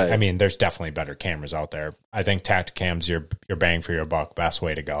 Right. I mean, there's definitely better cameras out there. I think Tactacam's your bang for your buck, best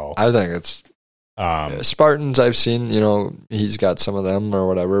way to go. I think it's Spartans I've seen, he's got some of them or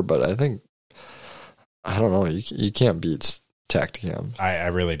whatever, but I think, I don't know, you can't beat Tactacam. I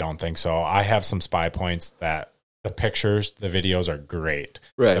really don't think so. I have some Spy Points that the pictures, the videos are great.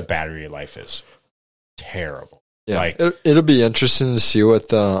 Right. The battery life is terrible. Yeah, like, it'll be interesting to see what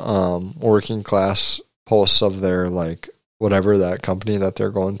the working class posts of their, like, whatever that company that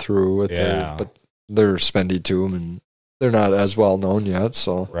they're going through with but they're spendy too, and they're not as well known yet.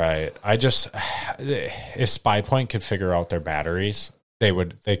 So right, if Spy Point could figure out their batteries,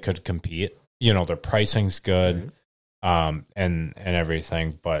 they could compete. Their pricing's good, and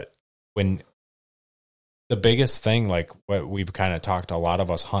everything. But when the biggest thing, like what we've kind of talked, a lot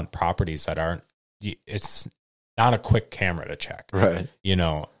of us hunt properties that aren't. It's not a quick camera to check, right?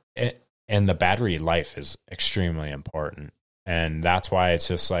 And the battery life is extremely important, and that's why it's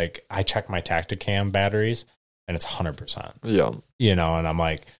just like I check my Tactacam batteries, and it's 100%. Yeah, and I'm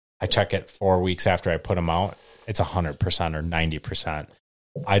like, I check it 4 weeks after I put them out, it's 100% or 90%.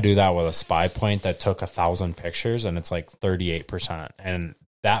 I do that with a Spy Point that took 1,000 pictures, and it's like 38%, and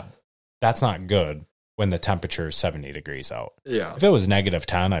that's not good when the temperature is 70 degrees out. Yeah. If it was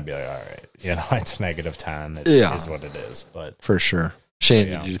 -10, I'd be like, all right, it's -10. It is what it is. But for sure. Shane,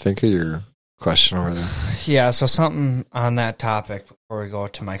 did you think of your question over there? Yeah, so something on that topic before we go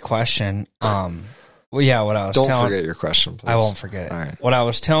to my question. What I was Don't forget your question, please. I won't forget it. All right. What I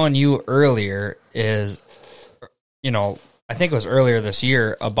was telling you earlier is, I think it was earlier this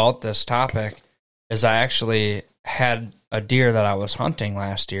year about this topic, is I actually had a deer that I was hunting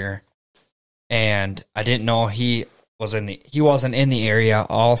last year, and I didn't know he wasn't in the area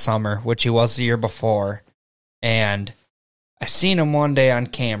all summer, which he was the year before. And I seen him one day on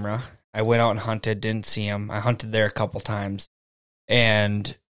camera. I went out and hunted, didn't see him. I hunted there a couple times.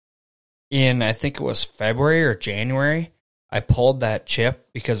 And in, I think it was February or January, I pulled that chip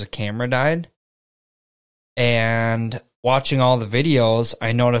because the camera died. And watching all the videos,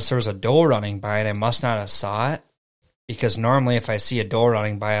 I noticed there was a doe running by, and I must not have saw it, because normally if I see a doe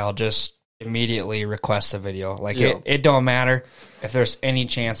running by, I'll just immediately request a video. Like, it don't matter if there's any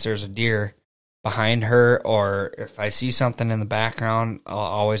chance there's a deer behind her, or if I see something in the background, I'll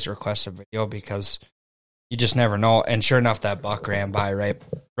always request a video, because you just never know. And sure enough, that buck ran by right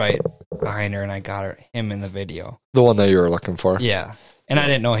behind her, and I got him in the video. The one that you were looking for? Yeah. And I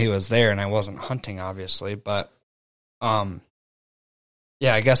didn't know he was there, and I wasn't hunting, obviously. But, I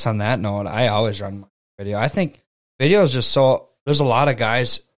guess on that note, I always run my video. I think video is just so... There's a lot of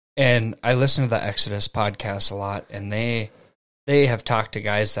guys, and I listen to the Exodus podcast a lot, and they have talked to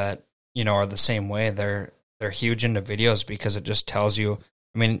guys that, are the same way. They're huge into videos because it just tells you,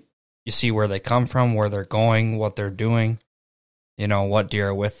 you see where they come from, where they're going, what they're doing, what deer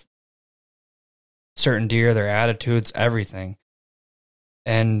are with certain deer, their attitudes, everything.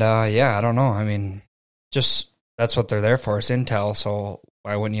 And, I don't know. Just that's what they're there for. It's intel, so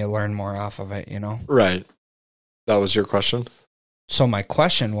why wouldn't you learn more off of it, Right. That was your question? So my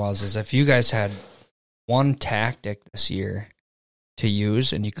question is if you guys had one tactic this year to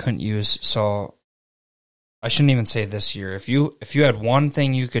use, and you couldn't use. So I shouldn't even say this year. If you had one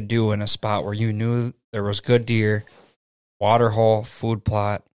thing you could do in a spot where you knew there was good deer, water hole, food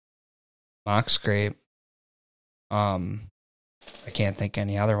plot, mock scrape, I can't think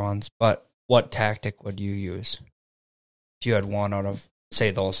any other ones, but what tactic would you use if you had one out of,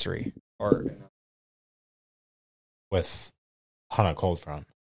 say, those three? Or with hunt a cold front.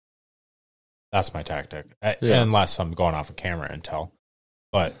 That's my tactic. Yeah. Unless I'm going off of camera intel.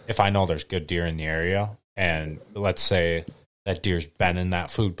 But if I know there's good deer in the area, and let's say that deer's been in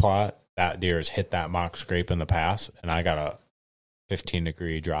that food plot, that deer has hit that mock scrape in the past, and I got a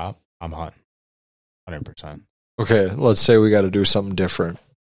 15-degree drop, I'm hunting 100%. Okay, let's say we got to do something different.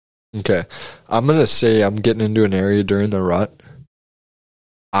 Okay, I'm going to say I'm getting into an area during the rut.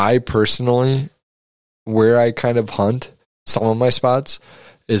 I personally, where I kind of hunt, some of my spots,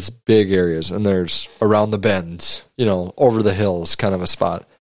 is big areas, and there's around the bends, over the hills kind of a spot.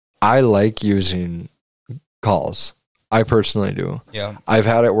 I like using calls. I personally do. Yeah. I've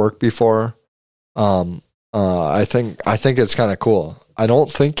had it work before. I think it's kind of cool. I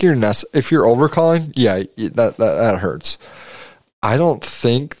don't think if you're overcalling, yeah, that hurts. I don't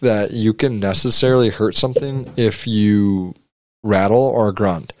think that you can necessarily hurt something if you rattle or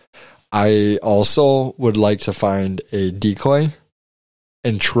grunt. I also would like to find a decoy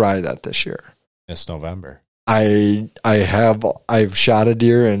and try that this year. It's November. I've shot a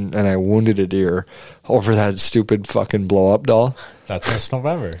deer and I wounded a deer over that stupid fucking blow up doll. That's this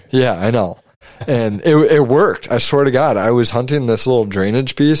November. Yeah, I know. And it worked. I swear to God, I was hunting this little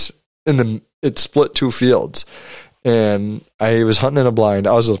drainage piece it split 2 fields, and I was hunting in a blind.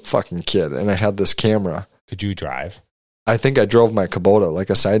 I was a fucking kid, and I had this camera. Could you drive? I think I drove my Kubota,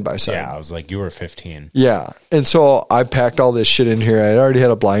 like a side-by-side. Yeah, I was like, you were 15. Yeah. And so I packed all this shit in here. I already had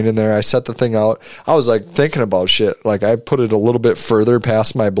a blind in there. I set the thing out. I was like thinking about shit. Like I put it a little bit further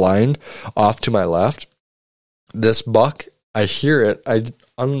past my blind off to my left. This buck, I hear it. I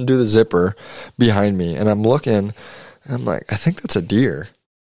undo the zipper behind me, and I'm looking, and I'm like, I think that's a deer.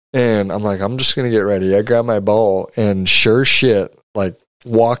 And I'm like, I'm just going to get ready. I grab my bow, and sure shit, like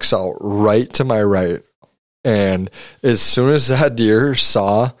walks out right to my right. And as soon as that deer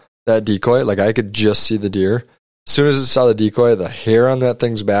saw that decoy, like I could just see the deer. As soon as it saw the decoy, the hair on that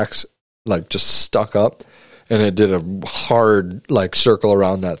thing's back like just stuck up, and it did a hard like circle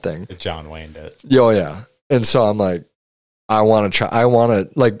around that thing. John Wayne did. Oh yeah. And so I'm like, I want to try. I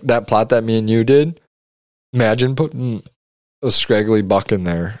want to, like that plot that me and you did. Imagine putting a scraggly buck in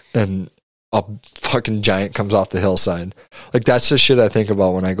there and a fucking giant comes off the hillside. Like that's the shit I think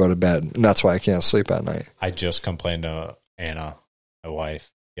about when I go to bed, and that's why I can't sleep at night. I just complained to Anna, my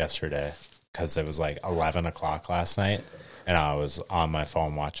wife, yesterday because it was like 11 o'clock last night, and I was on my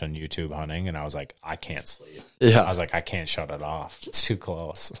phone watching YouTube hunting, and I was like, I can't sleep. Yeah. I was like, I can't shut it off. It's too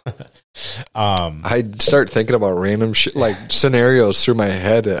close. I start thinking about random shit, like scenarios through my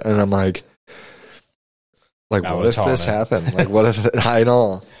head, and I'm like what if this happened? Like, what if I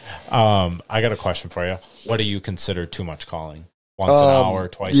know? I got a question for you. What do you consider too much calling? Once an hour,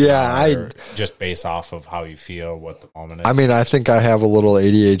 twice an hour? Just based off of how you feel, what the moment is? I mean, I think I have a little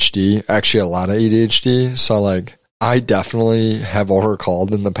ADHD, actually a lot of ADHD. So, like, I definitely have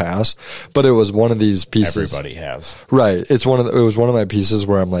overcalled in the past, but it was one of these pieces. Everybody has. Right. It was one of my pieces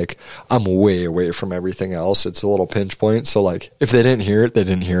where I'm like, I'm way away from everything else. It's a little pinch point. So, like, if they didn't hear it, they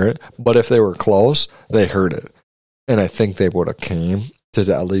didn't hear it. But if they were close, they heard it. And I think they would have came to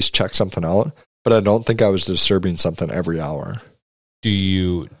at least check something out, but I don't think I was disturbing something every hour. Do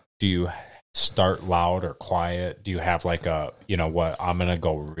you start loud or quiet? Do you have like a, I'm going to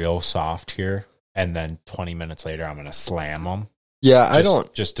go real soft here, and then 20 minutes later I'm going to slam them? Yeah, I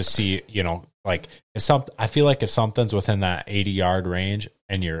don't. Just to see, like I feel like if something's within that 80-yard range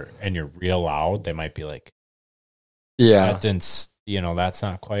and you're real loud, they might be like, yeah, that didn't, that's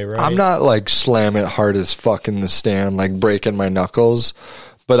not quite right. I'm not like slamming it hard as fuck in the stand, like breaking my knuckles,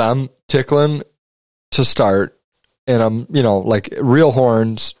 but I'm tickling to start, and I'm, like real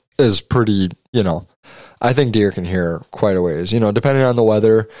horns is pretty, I think deer can hear quite a ways, depending on the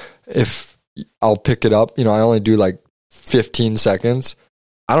weather. If I'll pick it up, I only do like 15 seconds.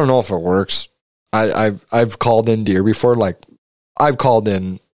 I don't know if it works. I've called in deer before. Like I've called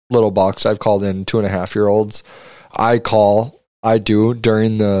in little bucks. I've called in 2.5-year-olds. I do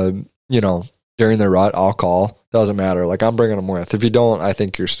during the rut, I'll call. Doesn't matter. Like I'm bringing them with. If you don't, I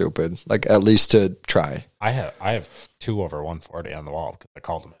think you're stupid. Like at least to try. I have 2 over 140 on the wall because I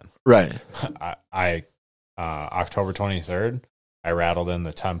called them in. Right. I October 23rd, I rattled in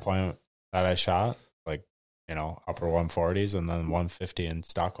the 10-point that I shot, like, upper 140s, and then 150 in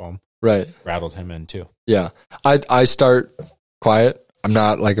Stockholm. Right. Rattled him in too. Yeah. I start quiet. I'm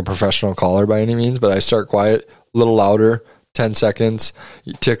not like a professional caller by any means, but I start quiet, a little louder, 10 seconds,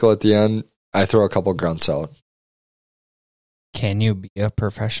 you tickle at the end, I throw a couple grunts out. Can you be a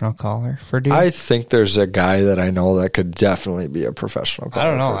professional caller for deer? I think there's a guy that I know that could definitely be a professional caller. I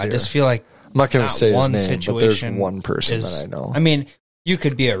don't know. for I deer. just feel like I'm not going to not say his one name, but there's situation one person is- that I know. I mean, you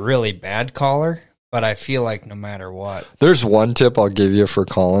could be a really bad caller, but I feel like no matter what. There's one tip I'll give you for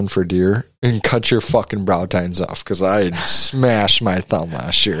calling for deer, and cut your fucking brow tines off, because I smashed my thumb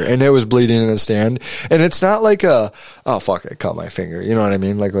last year and it was bleeding in the stand. And it's not like oh fuck, I cut my finger, you know what I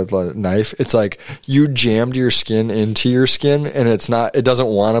mean, like with a knife. It's like you jammed your skin into your skin, and it doesn't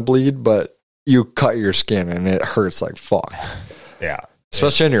want to bleed, but you cut your skin and it hurts like fuck. Yeah.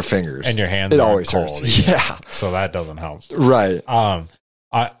 Especially on your fingers. And your hands it aren't always cold hurts. either. Yeah, So that doesn't help. right.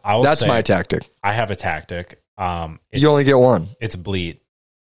 That's My tactic. I have a tactic. You only get one. It's bleat,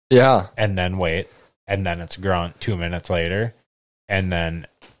 Yeah. and then wait, and then it's grunt 2 minutes later, and then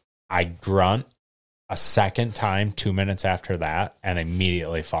I grunt a second time 2 minutes after that, and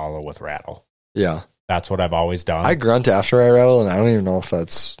immediately follow with rattle. Yeah. That's what I've always done. I grunt after I rattle, and I don't even know if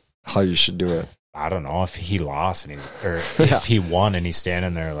that's how you should do it. I don't know if he lost and Yeah. if he won and he's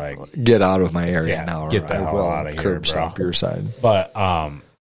standing there like. Get out of my area Yeah, now, or get the I hell will out of here, curb bro. stomp your side. But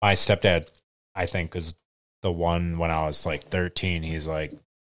my stepdad, I think, is the one when I was like 13. He's like,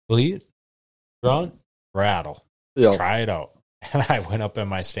 bleed, grunt, rattle. Yeah. Try it out. And I went up in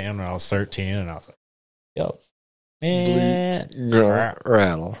my stand when I was 13, and I was like, yo, man.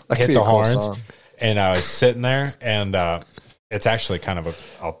 Rattle. That Hit could be the a cool horns. song. And I was sitting there, and it's actually kind of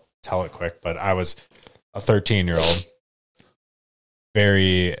I'll tell it quick, but I was a 13-year-old,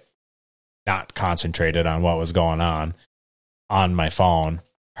 very not concentrated on what was going on my phone,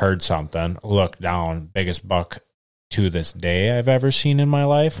 heard something, looked down, biggest buck to this day I've ever seen in my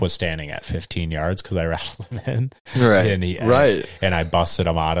life was standing at 15 yards because I rattled him in. Right. Right. And I busted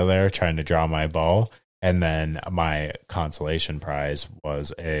him out of there trying to draw my bow. And then my consolation prize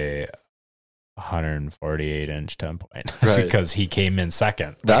was a 148-inch 10-point Right. because he came in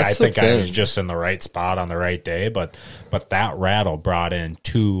second. That's I think the I was thing. just in the right spot on the right day, but that rattle brought in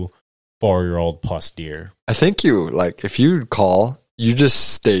 2 4-year-old plus deer. I think if you call, you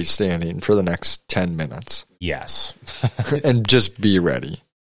just stay standing for the next 10 minutes Yes. and just be ready.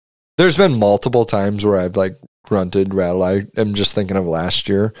 There's been multiple times where I've like grunted, rattled. I am just thinking of last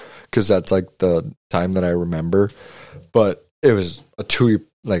year because that's like the time that I remember. But it was a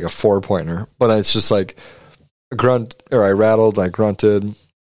 4-pointer. But it's just like a grunt, or I rattled, I grunted,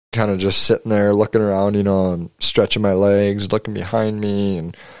 kind of just sitting there looking around, and stretching my legs, looking behind me,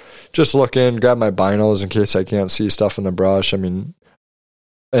 and just looking, grab my binos in case I can't see stuff in the brush. I mean,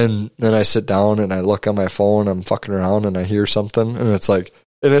 and then I sit down and I look on my phone, I'm fucking around and I hear something, and it's like,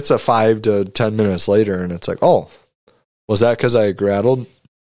 and it's a 5 to 10 minutes later, and it's like, oh, was that because I rattled?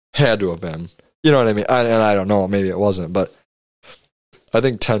 Had to have been. You know what I mean? And I don't know, maybe it wasn't, but I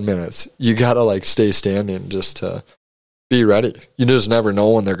think 10 minutes. You gotta like stay standing just to be ready. You just never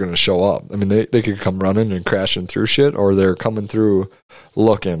know when they're going to show up. I mean, they could come running and crashing through shit, or they're coming through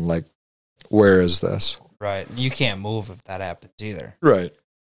looking like, where is this? Right. You can't move if that happens either. Right.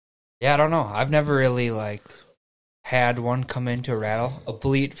 Yeah, I don't know. I've never really had one come into a rattle. A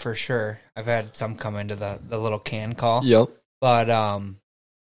bleat for sure. I've had some come into the little can call. Yep. But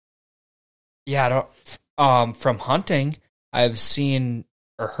yeah, I don't. From hunting, I've seen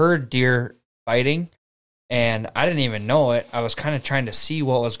or heard deer fighting, and I didn't even know it. I was kind of trying to see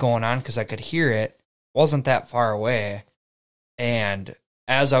what was going on because I could hear it. Wasn't that far away, and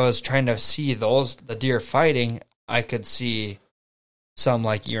as I was trying to see the deer fighting, I could see some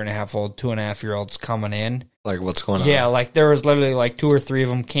 1.5-year-old, 2.5-year-olds coming in. Like, what's going on? Yeah, there was literally 2 or 3 of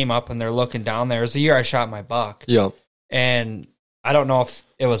them came up and they're looking down there. It was the year I shot my buck. Yep. And I don't know if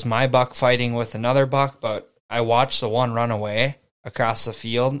it was my buck fighting with another buck, but I watched the one run away across the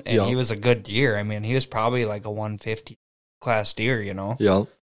field, and he was a good deer. I mean, he was probably like a 150 class deer, Yep.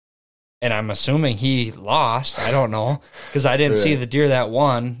 And I'm assuming he lost. I don't know, because I didn't see the deer that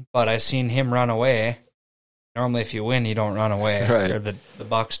won, but I seen him run away. Normally, if you win, you don't run away, Right. or the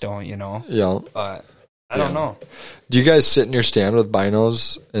bucks don't, Yeah. But I don't know. Do you guys sit in your stand with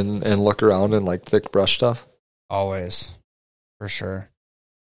binos and look around in thick brush stuff? Always, for sure.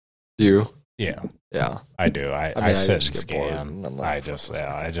 Do you? Yeah, Yeah. I do. I I sit just and get bored, scan. and I'm I like,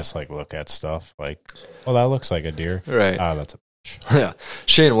 just look at stuff like, well, that looks like a deer. Right. That's a Yeah.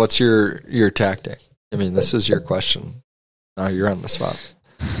 Shane, what's your tactic? I mean, this is your question. Now you're on the spot.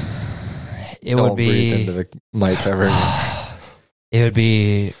 It Don't would breathe be into the mic ever again. it would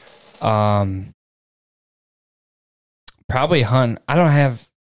be probably hunt. I don't have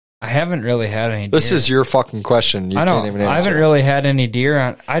I haven't really had any deer. This is your fucking question. You I know. can't even answer. I haven't really had any deer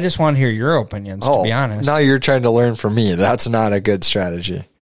on. I just want to hear your opinions, to be honest. Now you're trying to learn from me. That's not a good strategy.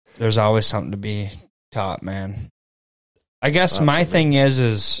 There's always something to be taught, man. I guess my thing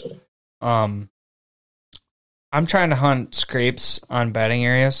is I'm trying to hunt scrapes on bedding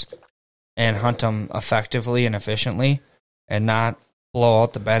areas and hunt them effectively and efficiently and not blow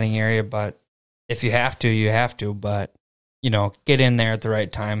out the bedding area. But if you have to, you have to. But, get in there at the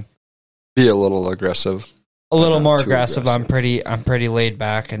right time. Be a little aggressive. A little more aggressive. I'm pretty laid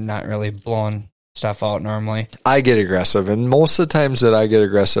back and not really blowing stuff out normally. I get aggressive, and most of the times that I get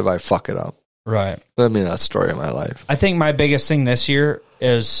aggressive, I fuck it up. Right. I mean, that's the story of my life. I think my biggest thing this year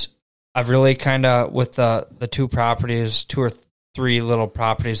is I've really kind of, with the two or three little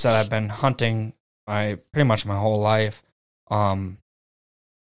properties that I've been hunting pretty much my whole life, I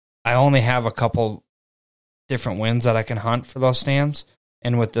only have a couple different winds that I can hunt for those stands.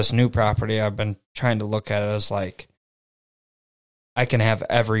 And with this new property, I've been trying to look at it as like I can have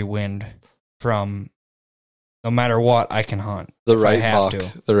every wind from no matter what I can hunt. The right buck,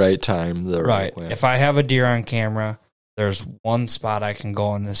 the right time, the right wind. If I have a deer on camera, there's one spot I can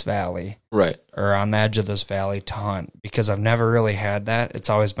go in this valley. Right. Or on the edge of this valley to hunt, because I've never really had that. It's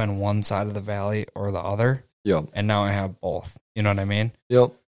always been one side of the valley or the other. Yep. And now I have both. You know what I mean?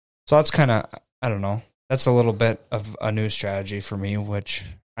 Yep. So that's kind of, I don't know. That's a little bit of a new strategy for me, which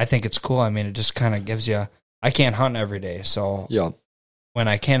I think it's cool. I mean, it just kind of gives you, I can't hunt every day. So when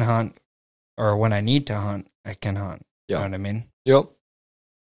I can hunt or when I need to hunt, I can hunt. You know what I mean? Yep.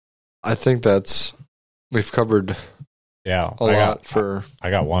 I think we've covered a lot for. I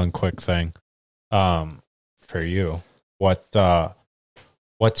got one quick thing for you.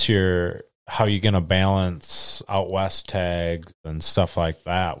 What's your, how you going to balance out west tags and stuff like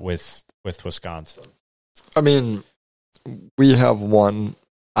that with Wisconsin? I mean, we have one.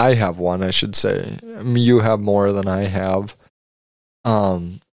 I have one, I should say. You have more than I have.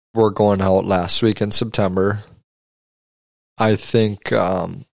 We're going out last week in September. I think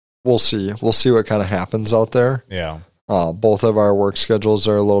we'll see. We'll see what kind of happens out there. Yeah. Both of our work schedules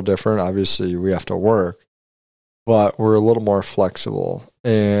are a little different. Obviously, we have to work, but we're a little more flexible.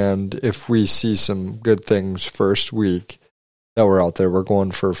 And if we see some good things first week that we're out there, we're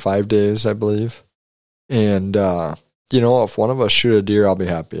going for 5 days, I believe. And, if one of us shoot a deer, I'll be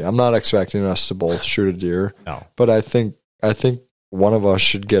happy. I'm not expecting us to both shoot a deer. No. But I think one of us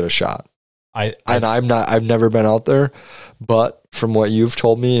should get a shot. I've never been out there, but from what you've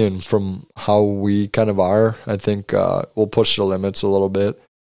told me and from how we kind of are, I think we'll push the limits a little bit.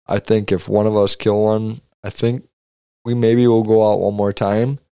 I think if one of us kill one, I think we maybe will go out one more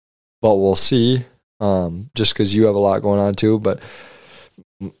time, but we'll see. Just because you have a lot going on too. But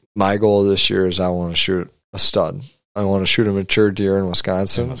my goal this year is I want to shoot a stud. I want to shoot a mature deer in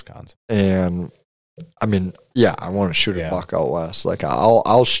Wisconsin. And I mean, I want to shoot a buck out west. Like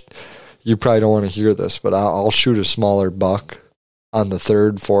you probably don't want to hear this, but I'll shoot a smaller buck on the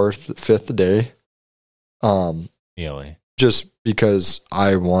 3rd, 4th, 5th day. Really? Just because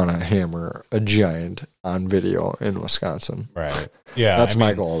I want to hammer a giant on video in Wisconsin. Right. Yeah. That's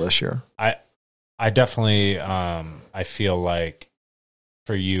my goal this year. I definitely, I feel like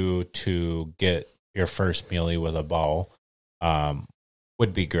for you to get your first muley with a bow,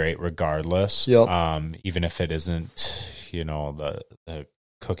 would be great regardless. Yep. Even if it isn't, the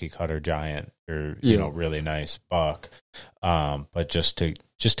cookie cutter giant or, really nice buck. But just to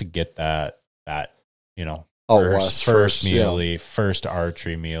get that, first muley, first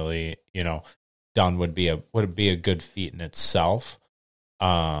archery muley, done would be a good feat in itself.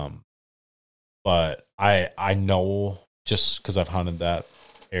 But I know, just because I've hunted that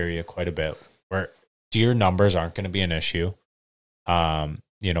area quite a bit, where deer numbers aren't going to be an issue.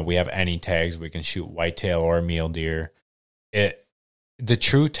 We have any tags, we can shoot whitetail or mule deer. The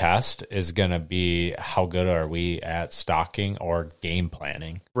true test is going to be how good are we at stalking or game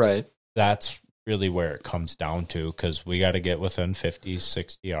planning. Right. That's really where it comes down to, because we got to get within 50,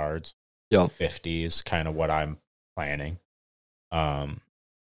 60 yards. Yep. 50 is kind of what I'm planning.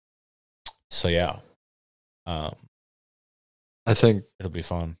 So yeah, I think it'll be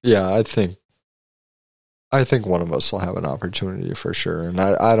fun. Yeah, I think one of us will have an opportunity for sure. And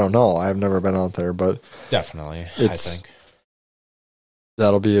I don't know. I've never been out there, but definitely, I think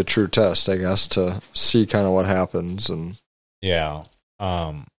that'll be a true test, I guess, to see kind of what happens. And yeah,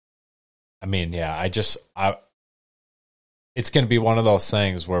 it's going to be one of those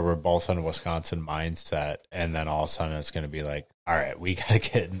things where we're both in a Wisconsin mindset, and then all of a sudden it's going to be like, all right, we got to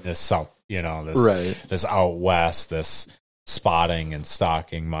get in this south, this out west, this spotting and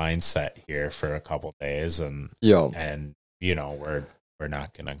stalking mindset here for a couple days, and we're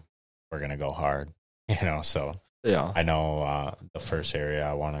not going to we're going to go hard, so Yeah. I know the first area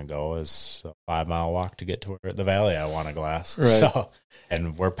I want to go is a 5-mile walk to get to the valley I want to glass. Right. So,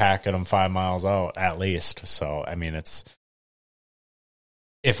 and we're packing them 5 miles out at least. So, I mean,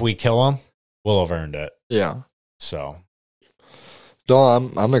 if we kill them, we'll have earned it. Yeah. So, No,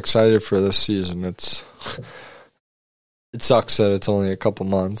 I'm excited for this season. It sucks that it's only a couple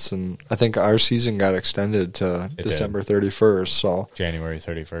months, and I think our season got extended to December 31st, so January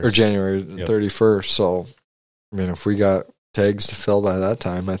 31st. or January 31st. So, I mean, if we got tags to fill by that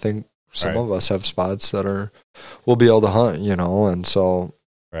time, I think some of us have spots that we'll be able to hunt, and so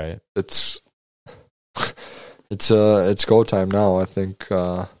right. it's go time now. I think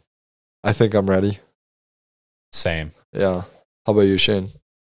I'm ready. Same. Yeah. How about you, Shane?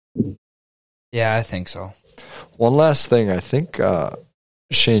 Yeah, I think so. One last thing, I think,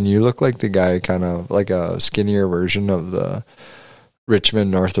 Shane, you look like the guy kind of like a skinnier version of the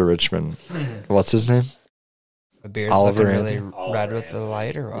north of Richmond. What's his name? The beard's Oliver looking really Anthony. red with the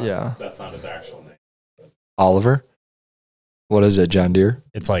light, or what? Yeah. That's not his actual name. Oliver? What is it, John Deere?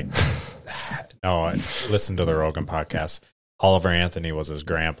 It's like, no, I listened to the Rogan podcast. Oliver Anthony was his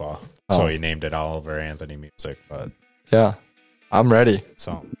grandpa, so he named it Oliver Anthony Music. But Yeah. I'm ready.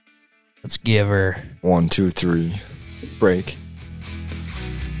 so Let's give her. 1, 2, 3. Break.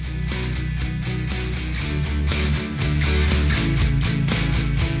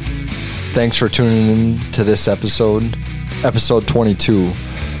 Thanks for tuning in to this episode 22.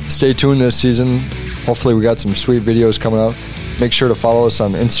 Stay tuned this season. Hopefully we got some sweet videos coming out. Make sure to follow us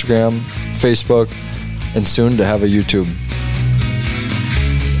on Instagram, Facebook, and soon to have a YouTube.